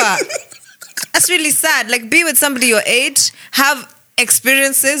that part. That's really sad. Like, be with somebody your age, have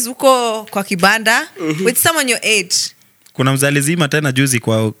experiences uko kwa kibanda with someone your age. kuna mzali zima tena juzi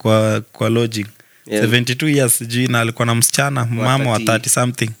kwa lodging. Yeah. 72 years sijui na alikuwa na msichana mama wa 30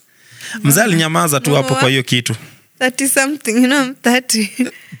 something. Mzee alinyamaza tu Mama hapo kwa hiyo kitu. 30 something, you know,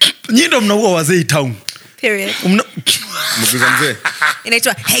 30. Nyinyi ndo mnaua wazee town. Period. Mkuza mzee.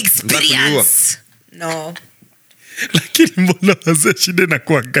 Inaitwa experience. No. Lakini mbona wazee shida na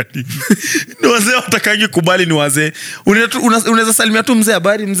kuangalia? Ni wazee watakangi kubali ni wazee. Unaweza salimia tu mzee,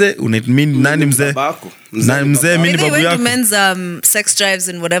 habari mzee. Mimi nani mzee? Na mzee mimi ni babu When yako. men's sex drives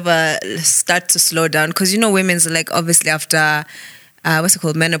and whatever start to slow down, because you know women's like obviously after what's it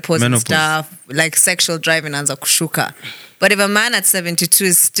called, menopause and stuff, like sexual drive inaanza kushuka. But if a man at 72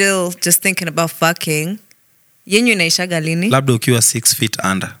 is still just thinking about fucking, yenyu inaishaga lini? Labda ukiwa 6 feet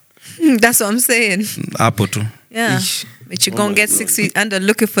under. That's what I'm saying. Hapo tu. Yeah. But you're gonna get 6 feet under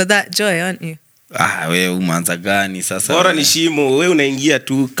looking for that joy, aren't you? Wewe umeanza gani sasa? Bora ni shimo, wewe unaingia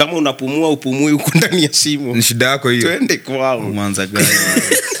tu, kama unapumua upumui uko ndani ya shimo. Ni shida yako hiyo. Twende kwao. Umeanza gani?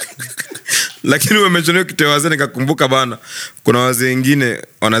 Lakini umechonea kitewazee nikakumbuka bana. Kuna wazee wengine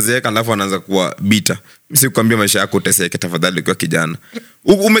wanazeeka alafu wanaanza kuwa bita. Msikuambia maisha yako uteseke tafadhali ukiwa kijana.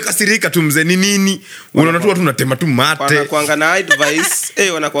 Umekasirika tu mzee ni nini? Unaona tu watu unatema tu mate. Wanakuanga na advice.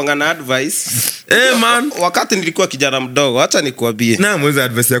 Wanakuanga na advice. Man. Wakati nilikuwa kijana mdogo, acha nikuambie. Na mweza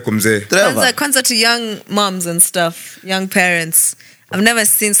advice yako mzee. Kwanza to young moms and stuff, young parents. I've never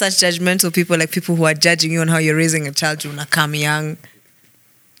seen such judgmental people, like people who are judging you on how you're raising a child when you come young.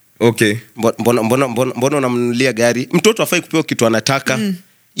 Okay. Mbona unamnunulia gari? Mtoto afai kupewa kitu anataka.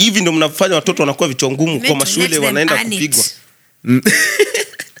 Hivi ndio mnafanya watoto wanakuwa vichwa ngumu kwa mashule, wanaenda kupigwa.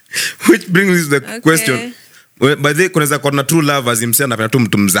 Which brings the question. By the way, kunaweza kuwa na true love azimsema anapenda tu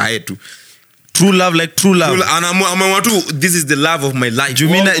mtu mzae tu. True love like true love. Anaamua tu this is the love of my life.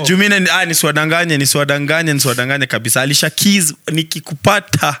 Jumina nisiwadanganye kabisa. Alisha Keys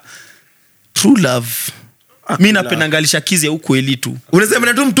nikikupata true love. Mimi napenda ngalisha Keys ya ukweli tu.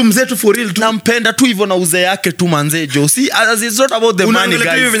 Unasema tu mtu mzee tu for real tu. Nampenda tu hivyo na uzee yake tu manze jo. See, it's not about the money guys.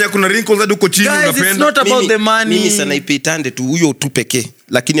 Unaangalia venye kuna wrinkles hadi uko chini unapenda. It's not about the money. Mimi sana ipitande tu huyo tu pekee.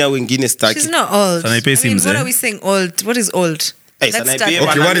 Lakini hao wengine staki. She's not old. What are we saying old? What is old? Okay,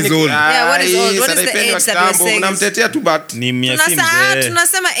 what is old? Yeah, what is old? What is the age that we're saying? Unamtetea tu but Ni miasi mzee.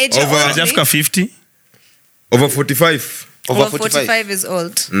 Tunasema age ya old. Hajafika 50. Over 45. Over 45 is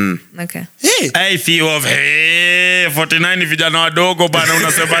old. Okay. Hey, Theo of 49 vijana wadogo bana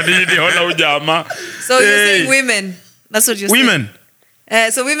unasema nini? Hola ujamaa. So you're saying women. That's what you're women.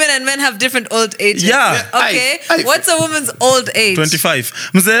 saying. So women and men have different old ages. Yeah. Okay. What's a woman's old age? 25.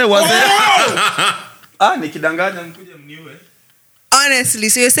 Mzee wazee. Nikidanganya mkuje mniue. Honestly,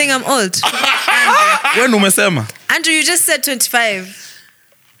 so you're saying I'm old? Wewe umesema? Andrew, you just said 25.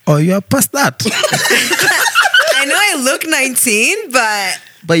 Oh, you are past that. I know I look 19,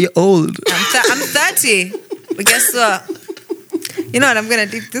 but you're old. I'm 30. But guess what? You know what? I'm gonna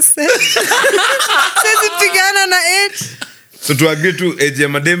deep this. Says it began on an age. So to agree to age ya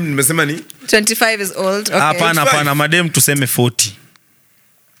madem nimesema ni 25 is old. Okay. Hapana madem tuseme 40.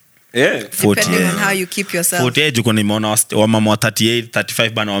 Yeah. 40. Depending on how you keep yourself. 40 age uko nimeona wa mama wa 38, 35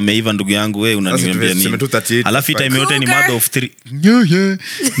 bana wameiva ndugu yangu wewe unaniambia nini? Alafu time yote ni mother of 3. Yeah.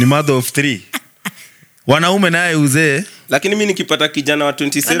 Ni mother of 3. Wanaume naye uzee. Lakini mimi nikipata kijana wa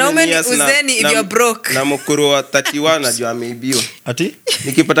 27 years na mkoro wa 31 najua ameibiwa. Ati?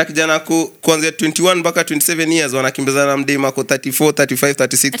 Nikipata kijana kuanzia 21 mpaka 27 years wanakimbizana na mdema kwa 34, 35,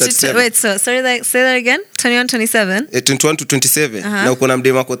 36, 37. Wait, so sorry, say that again. 21, 27? 21 to 27. Na uko na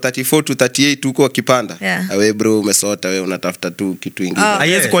mdema kwa 34 to 38 huko akipanda. Wewe bro umesota wewe unatafuta tu kitu kingine.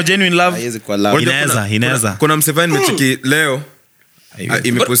 Haiwezi kwa genuine love. Haiwezi kwa love. Inaweza. Kuna msevani mechiki leo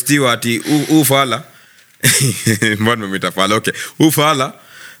imepostiwa ati ufala mbona mmetafala. Okay. Ufala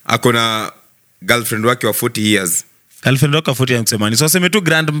akona girlfriend wake wa 40 years. Girlfriend wake wa 40 years msemani. So sema tu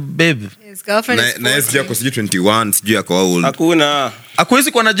grand babe. His girlfriend is 40. Na sijui ako 21, sijui ako old. Hakuna.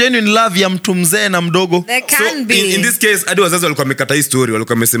 Hakuwezi kuwa na genuine love ya mtu mzee na mdogo. There can be. In this case hadi wazazi walikuwa wamekata hii story,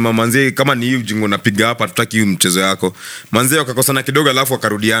 walikuwa wamesema manzi kama ni hiyo jingo unapiga hapa tutaki hiyo mchezo yako. Manzi wakakosana kidogo alafu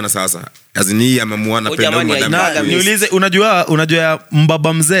wakarudiana sasa. Azini amemuana penda madam. Niulize unajua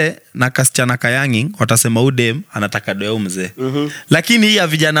mbaba mzee na kasichana kayangi watasema udem anataka doyo mzee. Lakini hii ya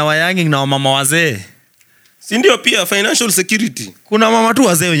vijana wa yangi na wamama wazee si ndio pia financial security. Kuna mama tu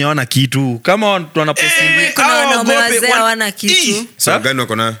wazee wenye wana kitu. Kama watu wanaposti kuna wanaume wazee wana kitu. Sasa gani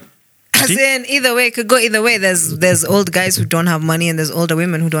wako nayo? As in, either way, it could go either way. There's old guys who don't have money and there's older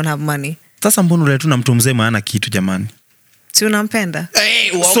women who don't have money. Sasa mbona ule tu na mtu mzee maana kitu jamani? Si unampenda?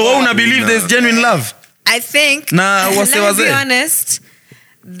 So una believe there's genuine love? I think. Na wase Let me be honest.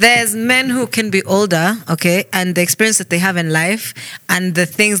 there's men who can be older, okay, and the experience that they have in life and the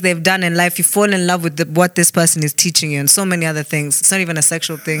things they've done in life, you fall in love with what this person is teaching you and so many other things. It's not even a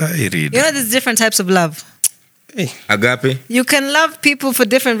sexual thing. I read. You know, there's different types of love. Agape. You can love people for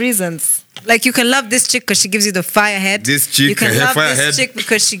different reasons. Like you can love this chick because she gives you the fire head. This chick, you can her love fire this head. chick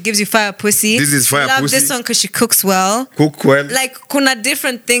because she gives you fire pussy. This is fire you love pussy. this one because she cooks well. Cook well. Like kuna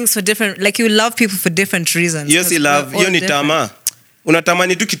different things for different. Like you love people for different reasons. Hiyo si love, hiyo ni tamaa.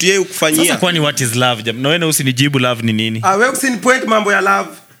 Unatamani tu kitu yeye Sasa ukufanyia. kwani what is love jam? Na wewe usinijibu love ni nini? Wewe usinipoint mambo ya love.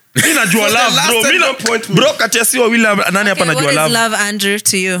 Mimi najua love bro. Mimi na point me. bro kati ya si wawili nani hapa najua What is love? love, Andrew,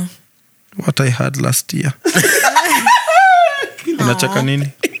 to you? What I had last year. Unacheka nini?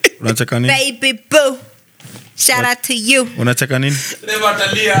 Unacheka nini? Baby boo. Shout out to you. Unacheka nini?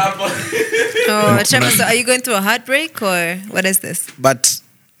 Oh, Trevor, so are you going through a heartbreak or what is this? But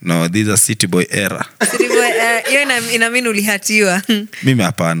No, this is a city boy era. City boy, hiyo inaamini ulihatiwa. Mimi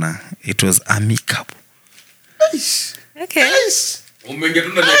hapana. It was amicable. Okay. Do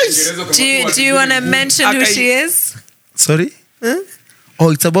you want to mention who she is? Sorry?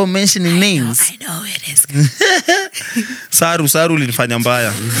 Oh, it's about mentioning names. I know it is. Saru ulinifanya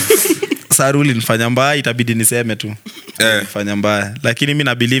mbaya. Saru ulinifanya mbaya, itabidi niseme tu. Fanya mbaya. Lakini mimi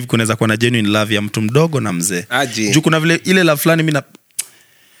na believe kunaweza kuwa na genuine love ya mtu mdogo na mzee. Juu kuna vile ile love fulani mimi na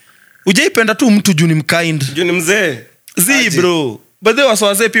ujaipenda tu mtu juu ni mkind. juu ni mzee. Bro. But they was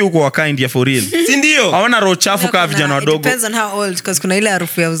wazee pia uko wa kind ya for real. Si ndio? Hawana roho chafu kama vijana It wadogo. depends on how old because kuna ile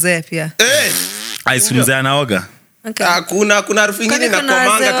harufu ya uzee pia. Aisumzee anaoga. Okay. Kuna harufu nyingine na kuna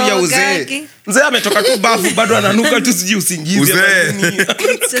komanga wazee tu ya wa uzee. wagagi. Mzee ametoka tu bafu bado ananuka tu siji usingizi. Uzee.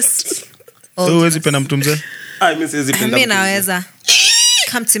 It's just old. Huwezi penda mtu mzee? Mimi siwezi penda. Mimi naweza.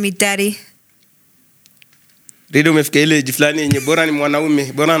 Come to me, daddy. Reedah umefika ile age fulani yenye bora ni mwanaume,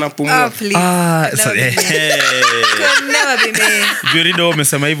 bora anapumua. Oh, please. Could never be me. Reedah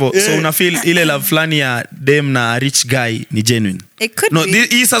umesema hivyo. So una feel ile love fulani ya dem na rich guy ni genuine. It could No, be.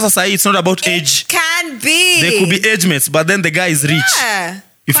 hii sasa sahi it's not about age. Can be. They could be age mates, but then the guy is rich. Yeah.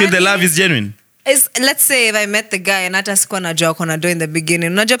 You feel the Kwani- love is genuine? Let's say if I met the guy and hata sikuwa najua kona do in the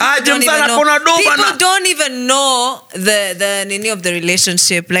beginning. Unajua people don't James even know. akona do bana. People don't even know the nini of the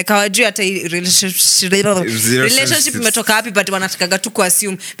relationship. Like hawajui hata hii relationship imetoka wapi, but wanatakaga tu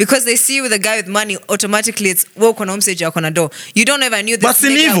kuassume because they see you with a guy with money automatically it's wewe uko na msage yako na do. You don't ever knew But this si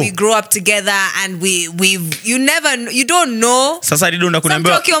nigga, nivo. we grow up together and you don't know. Sasa Reedah unataka Some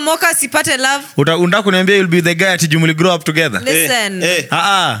kuniambia ukiomoka sipate love. unataka kuniambia you'll be the guy ati jumuli grow up together? Listen.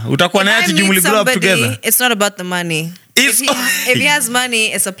 Utakuwa naye If I ati meet jumuli grow up somebody, together. it's not about the money. If he has money,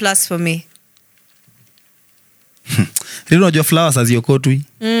 it's a plus for me. Reedah unajua flowers haziokotwi.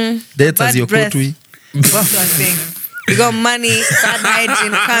 Dates Bad haziokotwi. That's what I'm saying. You got money, bad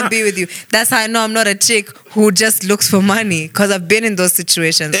hygiene, can't be with you. That's how I know I'm not a chick who just looks for money because I've been in those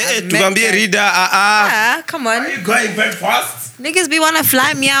situations. I've met Tuambie guys- Reedah, Come on. going very fast. Niggas be wanna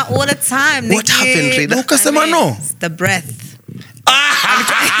fly me out all the time. What nigga. happened, Reedah? Ukasema no. It's the breath.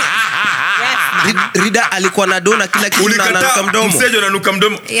 Reedah alikuwa na dona kila kitu na ananuka Ulikataa mdomo. msejo ananuka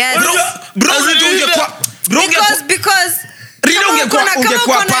mdomo. Yes. Bro, ungekuwa Because Reedah kama ungekuwa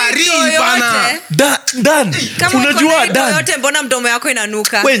uko na Paris ego yoyote, bana. Dan. kama uko Unajua na ego Dan. yoyote, mbona mdomo yako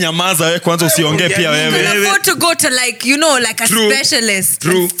inanuka? Wewe nyamaza wewe kwanza usiongee pia You can wewe. afford to go to like a True. specialist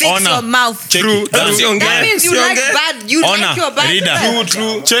True. and fix Ona. your mouth. True. That means you like your bad Reedah.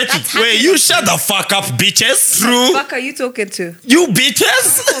 breath. Check it. Wait, you shut the fuck up, bitches. What the fuck are you talking to? You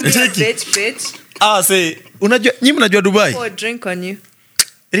bitches. Don't be a Check it. bitch. Say, unajua nyinyi mnajua Dubai? Pour a drink on you.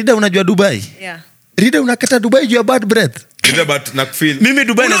 Reedah unajua Dubai? Yeah. Reedah unakata Dubai juu ya bad breath. Reedah, but nakufeel. Mimi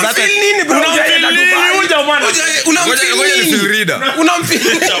Dubai na zaka. Unafeel nini bro? Unafeel nini? Huyu jamaa Ngoja ni feel Reedah.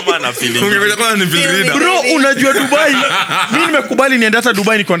 jamaa na feeling. Ngoja kwanza ni feel Reedah. Bro, unajua Dubai? Mimi nimekubali niende hata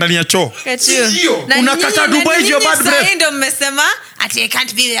Dubai niko ndani ya choo. Get you. Na Unakata nyinyi- Dubai na juu ya nyinyi bad breath. sahi ndo mmesema ati I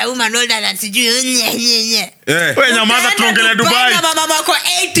can't be a woman older than sijui nye. Wewe nyamaza tuongelee Dubai. Na mama wako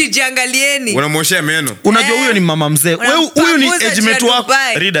 80 jiangalieni. Unamwoshea meno. Unajua huyo ni mama mzee. Wewe huyu ni Unampanguza age mate juu ya wako.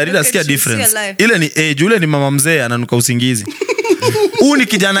 Dubai. Reedah Look sikia at you, difference. see your life. Ile ni age, ule ni mama mzee ananuka usingizi. Huyu ni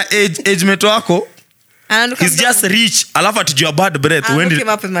kijana age mate wako. Ananuka He's mdomo. just rich. Alafu atijua bad breath. I'll When hook him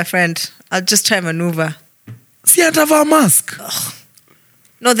up with my friend. I'll just try maneuver. si atavaa mask.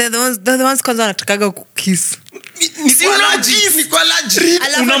 No, they're the ones kwanza wanatakaga kukiss.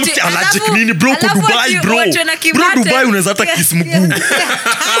 Allergic nini bro kwa Dubai bro. Bro Dubai unaweza hata kiss mguu.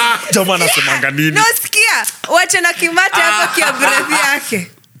 Jamaa anasemanga nini? No, sikia. Wacha na kimate hapo kia breath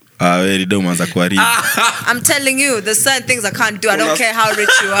yake. Wewe Reedah umeanza kuharibu. I'm telling you, there's certain things I can't do. I don't care how rich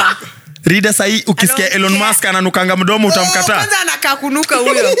you are. Reedah sahi ukisikia Elon Musk ananukanga mdomo utamkataa. Kwanza anakaa kunuka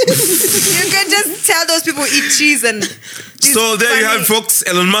huyo. You can just tell those people eat cheese and So there you have folks,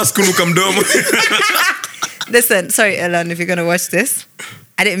 Elon Musk kunuka mdomo. Listen, sorry Elon if you're going to watch this.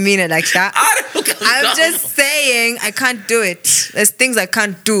 I didn't mean it like that. I'm just saying I can't do it. There's things I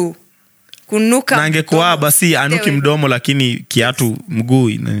can't do. Kunuka. Na angekuwa basi anuki mdomo lakini kiatu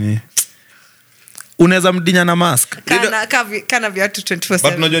mguu unaweza mdinya na mask. Kana viatu 24/7.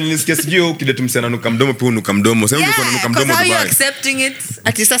 But unajua nilisikia sijui ukidate msana nuka mdomo pia unuka mdomo. Sasa ungekuwa unuka mdomo Dubai. Dubai. Are you accepting it?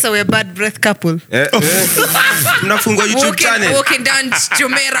 Ati sasa we're a bad breath couple. Mnafungua YouTube channel. Walking down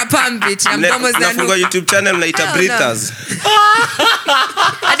Jumeirah Palm Beach na mdomo Mnafungua zinanuka. YouTube channel mnaita breathers.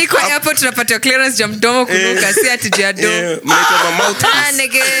 Hadi kwa airport tunapata clearance ya mdomo kunuka si ati jado. Mnaita mouth.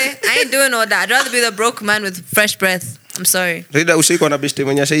 Nigga, I ain't doing all that. I'd rather be the broke man with fresh breath. I'm sorry. Reedah ushaikuwa na best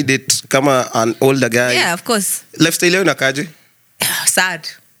mwenye shai date kama an older guy. Yeah, of course. Lifestyle yao inakaje? Sad.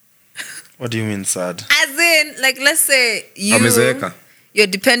 What do you mean sad? As in, like, let's say Amezeeka. you're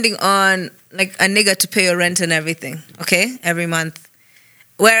depending on like a nigga to pay your rent and everything, okay, every month.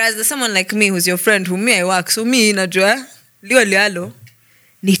 Whereas there's someone like me who's your friend who me I work, so me najua lialo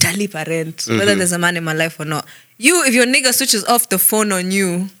nitalipa rent whether there's a man in my life or not. You, if your nigga switches off the phone on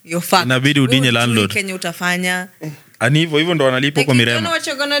you, you're fucked. Inabidi udinye landlord. Kenya utafanya. Ani hivyo ndo wanalipa kwa You don't Mirema. know what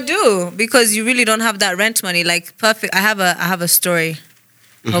you're gonna do because you really don't have that rent money. Like perfect. I have a story.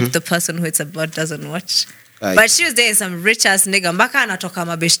 Hope the person who it's about doesn't watch. Aye. But she was dating some rich ass nigga. Mpaka anatoka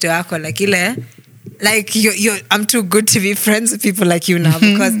mabeshte wako like ile. Like I'm too good to be friends with people like you now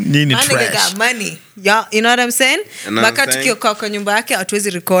because Nini my nigga trash. got money. Yeah, you know what I'm saying? You know what Mpaka I'm saying? tukio kwa nyumba yake hatuwezi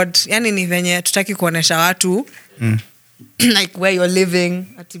record. Yani ni venye tutaki kuonesha watu like where you're living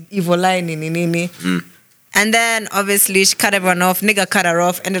at evil line nini. And then obviously she cut everyone off. Nigga cut her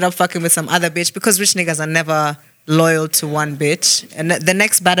off. Ended up fucking with some other bitch because rich niggas are never loyal to one bitch. And the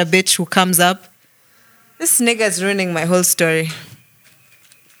next better bitch who comes up, this nigga is ruining my whole story.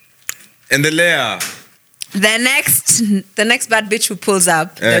 Endelea. The next bad bitch who pulls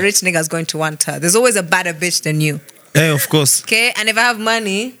up, the rich nigga is going to want her. There's always a better bitch than you. Eh, of course. Okay? And if I have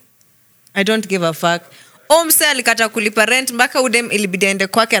money, I don't give a fuck. Mse alikata kulipa rent mpaka udem ilibidi aende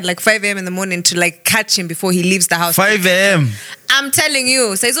kwake at like 5 a.m. in the morning to like catch him before he leaves the house. 5 a.m. I'm telling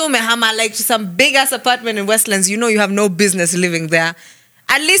you, saizo umehama like to some big ass apartment in Westlands, you know you have no business living there.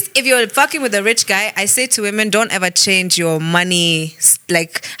 At least if you're fucking with a rich guy, I say to women, don't ever change your money,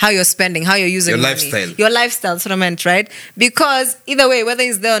 like how you're spending, how you're using Your money. lifestyle. Your lifestyle, that's what I meant, right? Because either way, whether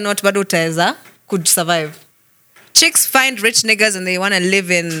he's there or not, bado utaweza could survive. Chicks find rich niggas and they want to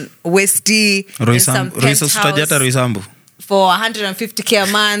live in Westy, in some penthouse Roisambu. for 150K a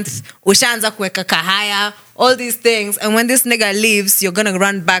month. Ushaanza kuweka kahaya, all these things. And when this nigga leaves, you're going to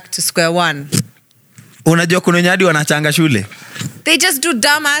run back to square one. Unajua kuna nyadi wanachanga shule. They just do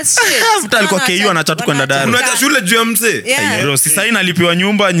dumb ass shit. Mtu alikuwa KU anachatu kwenda Daru. Unaacha shule juu ya mse. Yeah. Bro, sasa inalipiwa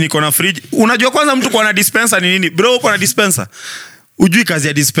nyumba niko na fridge. Unajua kwanza mtu kwa na dispenser ni nini? Bro, uko na dispenser. Ujui kazi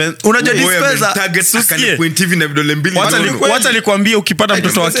ya dispenser. Unajua dispenser. Target akani point hivi na vidole mbili. Wacha nikwambie ukipata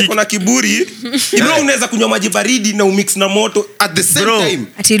mtoto wa kike. Kuna kiburi. Bro, unaweza kunywa maji baridi na umix na moto at the same Bro. time.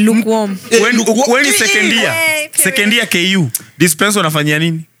 Ati lukewarm. When second year KU, dispenser unafanyia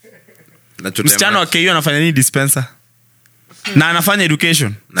nini? Msichana wa KU anafanya nini dispenser? Na anafanya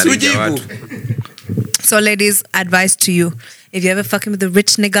education. Sujibu. So ladies, advice to you. If you're ever fucking with a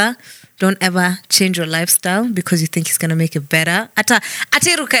rich nigga, don't ever change your lifestyle because you think he's gonna make it better.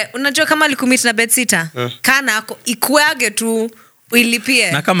 Atiruke, unajua kama alikumit na bedsitter? Kana ako ikuage tu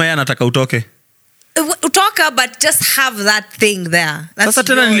uilipie. Na kama yeye anataka utoke. Utoka, but just have that thing there. That's Sasa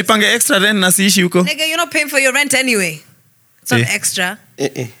tena yours. nilipange extra rent na siishi huko. Nigga, you're not paying for your rent anyway. It's not extra.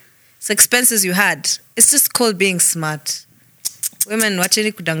 It's expenses you had. It's just called being smart. Women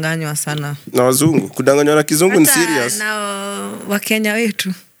wacheni kudanganywa sana. Na wazungu. Kudanganywa na kizungu ni serious. Na Wakenya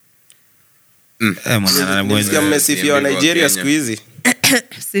wetu. Sikia mmesifia wa Nigeria siku hizi.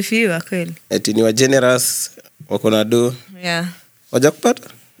 Sifiwa kweli. Eti ni wa generous, wako na do. Yeah. Waja kupata?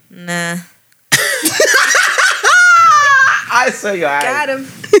 Nah. I saw your eyes. Got him.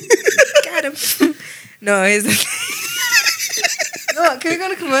 Got him. No, he's No, can we go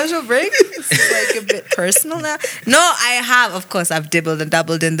to commercial break? It's like a bit personal now. No, I have, of course, I've dibbled and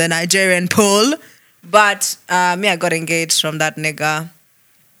dabbled in the Nigerian pool. But me, I got engaged from that nigga.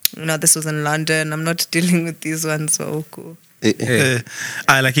 You know, this was in London. I'm not dealing with these ones wa huku.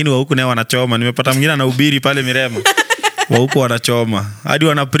 Lakini wa huku nae wanachoma. Nimepata mwingine anahubiri pale Mirema. Wa huku wanachoma. Hadi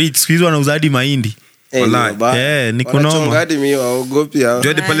wana preach, siku hizi wanauza hadi mahindi. Ni kunoma. Wanachonga hadi mimi waogopi hao.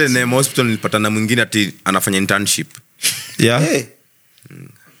 Jodi pale Neema Hospital nilipata na mwingine ati anafanya internship. Yeah. Hey.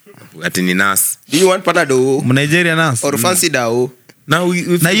 Ati ni nurse. Do you want Panadol? Nigeria nurse. Or fancy dao? Now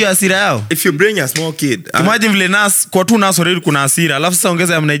if, na hiyo hasira yao if you bring a small kid, imagine vile nas kwa tu nas already kuna hasira alafu sasa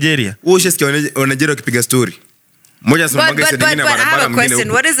ongeza ya Nigeria ushesikia wa Nigeria wakipiga story. Moja But simamanga sasa nyingine I have barabara a mwingine.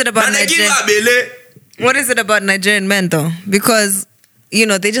 question. What is it about Nigeria? What is it about Nigerian men though? Because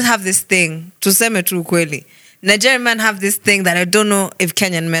they just have this thing. Tuseme tu kweli. Nigerian men have this thing that I don't know if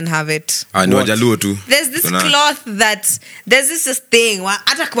Kenyan men have it. Ni wajaluo tu. There's this cloth that there's this thing.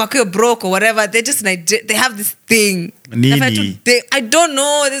 Hata kwa kio broke or whatever, they have this thing. Nini? I don't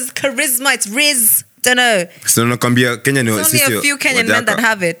know. There's charisma. It's riz. Don't know. So nakwambia Kenya ni There's only a few Kenyan men that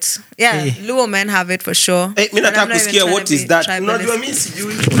have it. Yeah, Luo men have it for sure. Mimi nataka kusikia what is that. Tribalist. Unajua mimi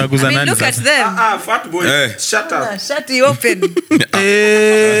sijui. unaguza I mean, nani look at sasa them. Fat boy. Shut up. Shut you open.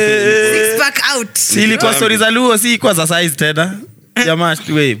 Six pack out. si ilikuwa stories za Luo si kwa za size tena jamaa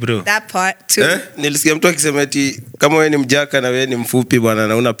we bro That part too. Nilisikia mtu akisema eti kama wewe ni mjaka na wewe ni mfupi bwana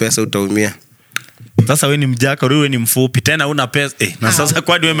na una pesa utaumia. sasa wewe ni mjaka wewe ni mfupi tena una pesa na sasa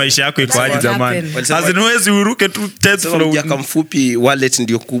kwani wewe maisha yako iko aje That's what jamani happened. hazinwezi uruke tu 10th Sasa floor mjaka mfupi wallet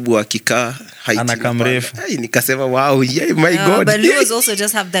ndio kubwa akikaa height. Anakaa mrefu. Ai nikasema wow, yeah, my No, god. but Luos also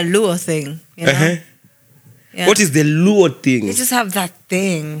just have the Luo thing. You know? Yeah. What is the Luo They thing? just have that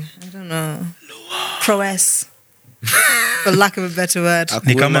thing. I don't know. Prowess. For lack of a better word.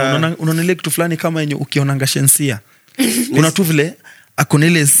 ni kama Hakuna- unaona ile kitu fulani kama yenye ukionanga shensia kuna tu vile akona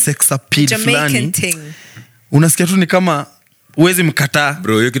ile sex appeal Jamaican fulani thing. unasikia tu ni kama uwezi mkataa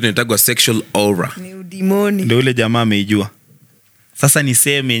bro, hiyo kitu inaitwa sexual aura. Ni udimoni. ndio ule jamaa ameijua sasa ni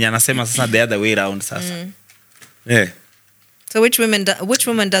same yenye anasema sasa the other way around sasa So which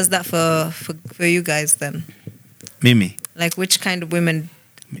woman does that for you guys then? mimi Like which kind of women?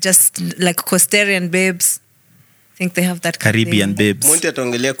 Just like Costarian babes? Think they have that kind Caribbean of thing? babes Monty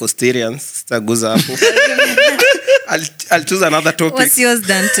ataongelea Costarians, sitaguza hapo. I'll choose another topic. What's yours,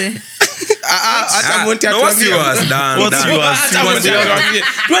 Dante? Hata Monty No, what's atuambie. yours? Dan, What's Dan. yours? Hata Monty atuambie.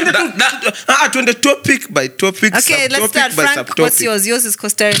 Twende topic by topic, Okay, let's subtopic start. by Frank, subtopic. what's yours? Yours is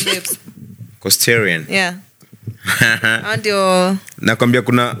Costarian babes. Costarian. Yeah. And your... Nakwambia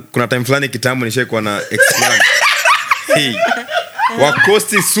kuna time fulani kitambo nishaikuwa na ex fulani. Hey.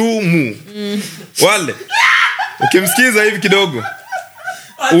 Wakosti sumu. Wale. Ukimsikiza hivi kidogo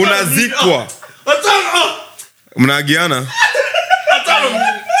unazikwa. Mnaagiana?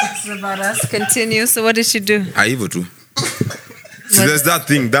 It's about us. Continue. So what did she do? Hivyo tu. So there's that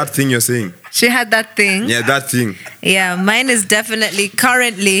thing you're saying. She had that thing. Yeah, that thing. Yeah, mine is definitely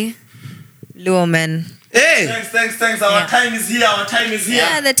currently Luo men. Hey, thanks our time is here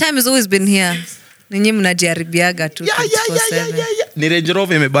Yeah, the time has always been here. Ninyi mnajaribiaga tu. 24/7. ni Range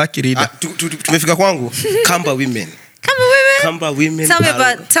Rover imebaki Reedah tumefika kwangu. Kamba women. Kamba women.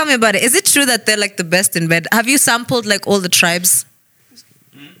 Tell me about it. Is it true that they're like the best in bed? Have you sampled like all the tribes?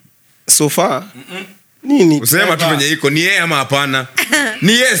 So far. Nini? Usema tu venye iko ni yeye ama hapana.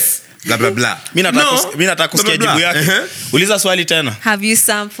 Ni yes. Bla bla bla. mimi nataka kusikia jibu yake uliza swali tena Have you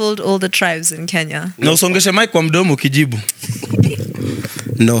sampled all the tribes in Kenya? na usongeshe mic kwa mdomo ukijibu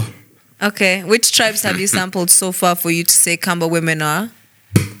No. Okay. Which tribes have you sampled so far for you to say Kamba women are?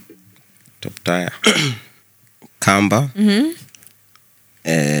 Top tire. Kamba.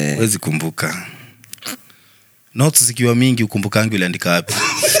 wezi kumbuka notes zikiwa mingi ukumbukangi uliandika wapi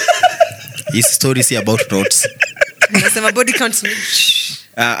hii story si about notes Nasema body count.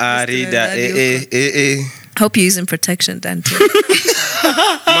 Reedah. Hope you're using protection, Dante.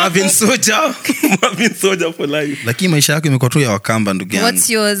 Marvin Soldier for life. lakini maisha yako imekuwa tu ya wakamba ndugu yangu What's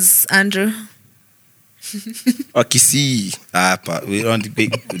yours, Andrew? Wakisii. hapa we don't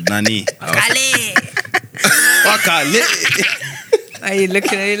nani Kale. Wakale. Why are you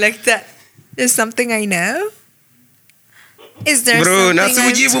looking at me like that? There's something I know. Is there Bro, something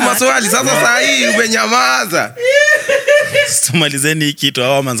nasimujibu I'm maswali sasa saa hii umenyamaza. tumalizeni hii kitu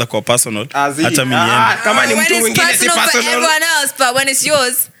au ameanza kwa personal Azi. hata mimi niende Kama ni When mtu it's mwingine si personal for personal. everyone else, but when it's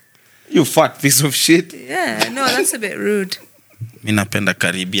yours, You fat piece of shit. yeah, no, that's a bit rude. mimi napenda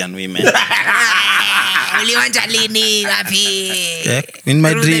Caribbean women Uliwanja lini wapi? yeah, in my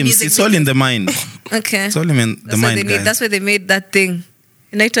Through the dreams music it's all in the mind Okay. it's all in the mind guys. That's why they made that thing.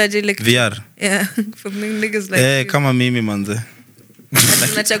 Inaitwaje like VR yeah, for niggas like you. kama mimi manze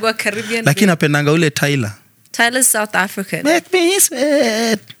Tunachagua Caribbean. lakini napendanga ule Tyler Tyler's South African. make me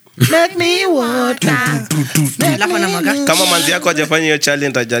sweat make me water Alafu anamwaga. Kama manzi yako hajafanya hiyo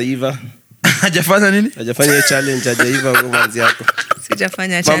challenge hajaiva. hajafanya nini Hajafanya hiyo challenge hajaiva huyo manzi yako.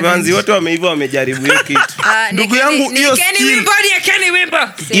 Sijafanya Manzi wote wameiva wamejaribu hiyo kitu. Ndugu yangu, hiyo skill- Kenny Wimbo.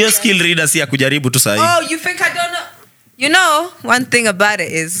 hiyo skill Reedah si ya kujaribu tu sahi Oh, you think I don't know? You know, one thing about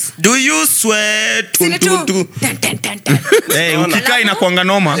it is Do you swear Sini tu. tuntuntu? Tan, tan, tan, tan. Ukikaa inakuanga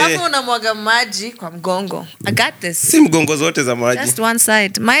noma. Alafu unamwaga maji kwa mgongo. I got this. Si mgongo zote za maji. Just one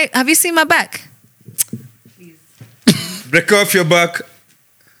side. Have you seen my back? Break off your back.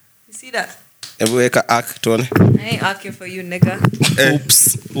 You see that? Hebu weka arc tuone. I ain't arguing for you, nigga.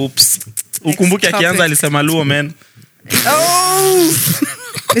 Oops. Ukumbuke akianza topic. alisema luo man. Oh,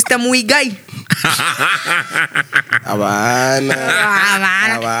 Mr. Muigai. Abana.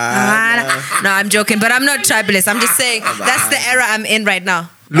 No, I'm joking, but I'm not tribalist. I'm just saying that's the era I'm in right now.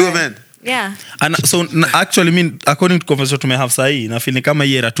 Luo man. Yeah. So actually mean according to conversation tume have sahi na feel kama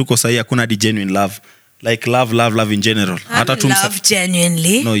hii era tuko sahi hakuna di genuine love. Like love in general. I'm in love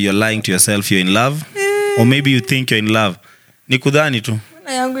genuinely. No, you're lying to yourself. You're in love. Or maybe you think you're in love. Ni kudhani tu.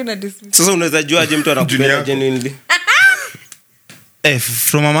 Sasa unaweza jua aje mtu anakupenda genuinely?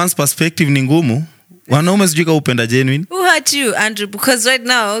 From a man's perspective ni ngumu. Wanaume sijui kama upenda genuine. Who hurt you, Andrew? Because right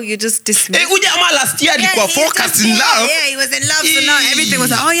now you just dismiss. Ujamaa last year alikuwa focused in love. Yeah, he was in love, so now everything was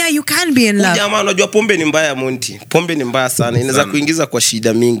like, oh yeah, you can be in love. Ujamaa unajua pombe ni mbaya Monty. Pombe ni mbaya sana. Inaweza kuingiza kwa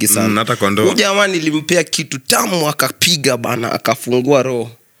shida mingi sana. Hata kwa ndoa. Ujamaa nilimpea kitu tamu akapiga bana akafungua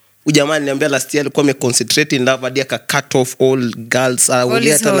roho. Ujamaa niliambia last year alikuwa ameconcentrate in love hadi aka cut off all girls.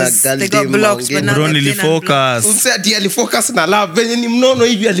 His hoes, they got blocked, but now Bro they've been nilifocus. Unse ati alifocus na love. Venye ni mnono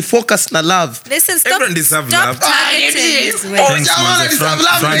hivi alifocus na love. Listen, stop Everyone deserves love. targeting his way. Thanks,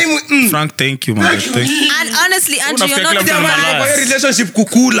 man. Frank, thank you, man. Thank you. And honestly, Andrew, you're not Unafikiri Jamaa Malazi. kwa hiyo relationship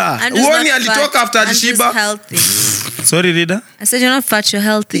kukula. Andrew's Uoni not alitoka fat. after Andrew's alishiba. healthy. Sorry, Reedah. I said you're not fat, you're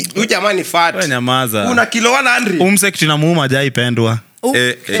healthy. Huyu jamaa ni fat. Wewe nyamaza. Una kilo 100. Umsekti na muuma hajaipendwa.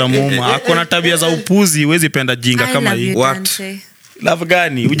 Tamuuma. Akona tabia za upuzi, huwezi penda jinga I kama love hii. you, What? Dante. Love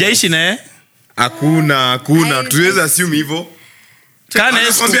gani? Hujaishi naye? Hakuna. Tuweza assume hivyo.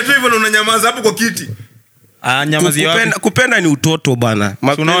 Anakwambia tu hivyo na unanyamaza hapo kwa kiti. Nyamazi wapi? Kupenda ni utoto bana.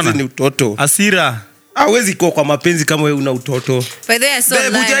 Mapenzi Unaona? ni utoto. Hasira. Hawezi kuwa kwa mapenzi kama wewe una utoto. By the way, I saw Babe,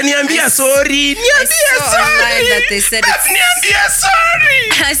 online- hujaniambia sorry. I saw online that they said it's- Niambia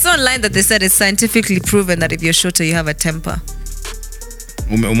sorry. I saw online that they said it's scientifically proven that if you're shorter, you have a temper.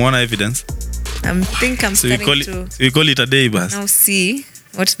 Umeona evidence? I think I'm So we starting call it a day bus. now see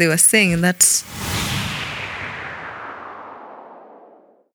what they were saying in that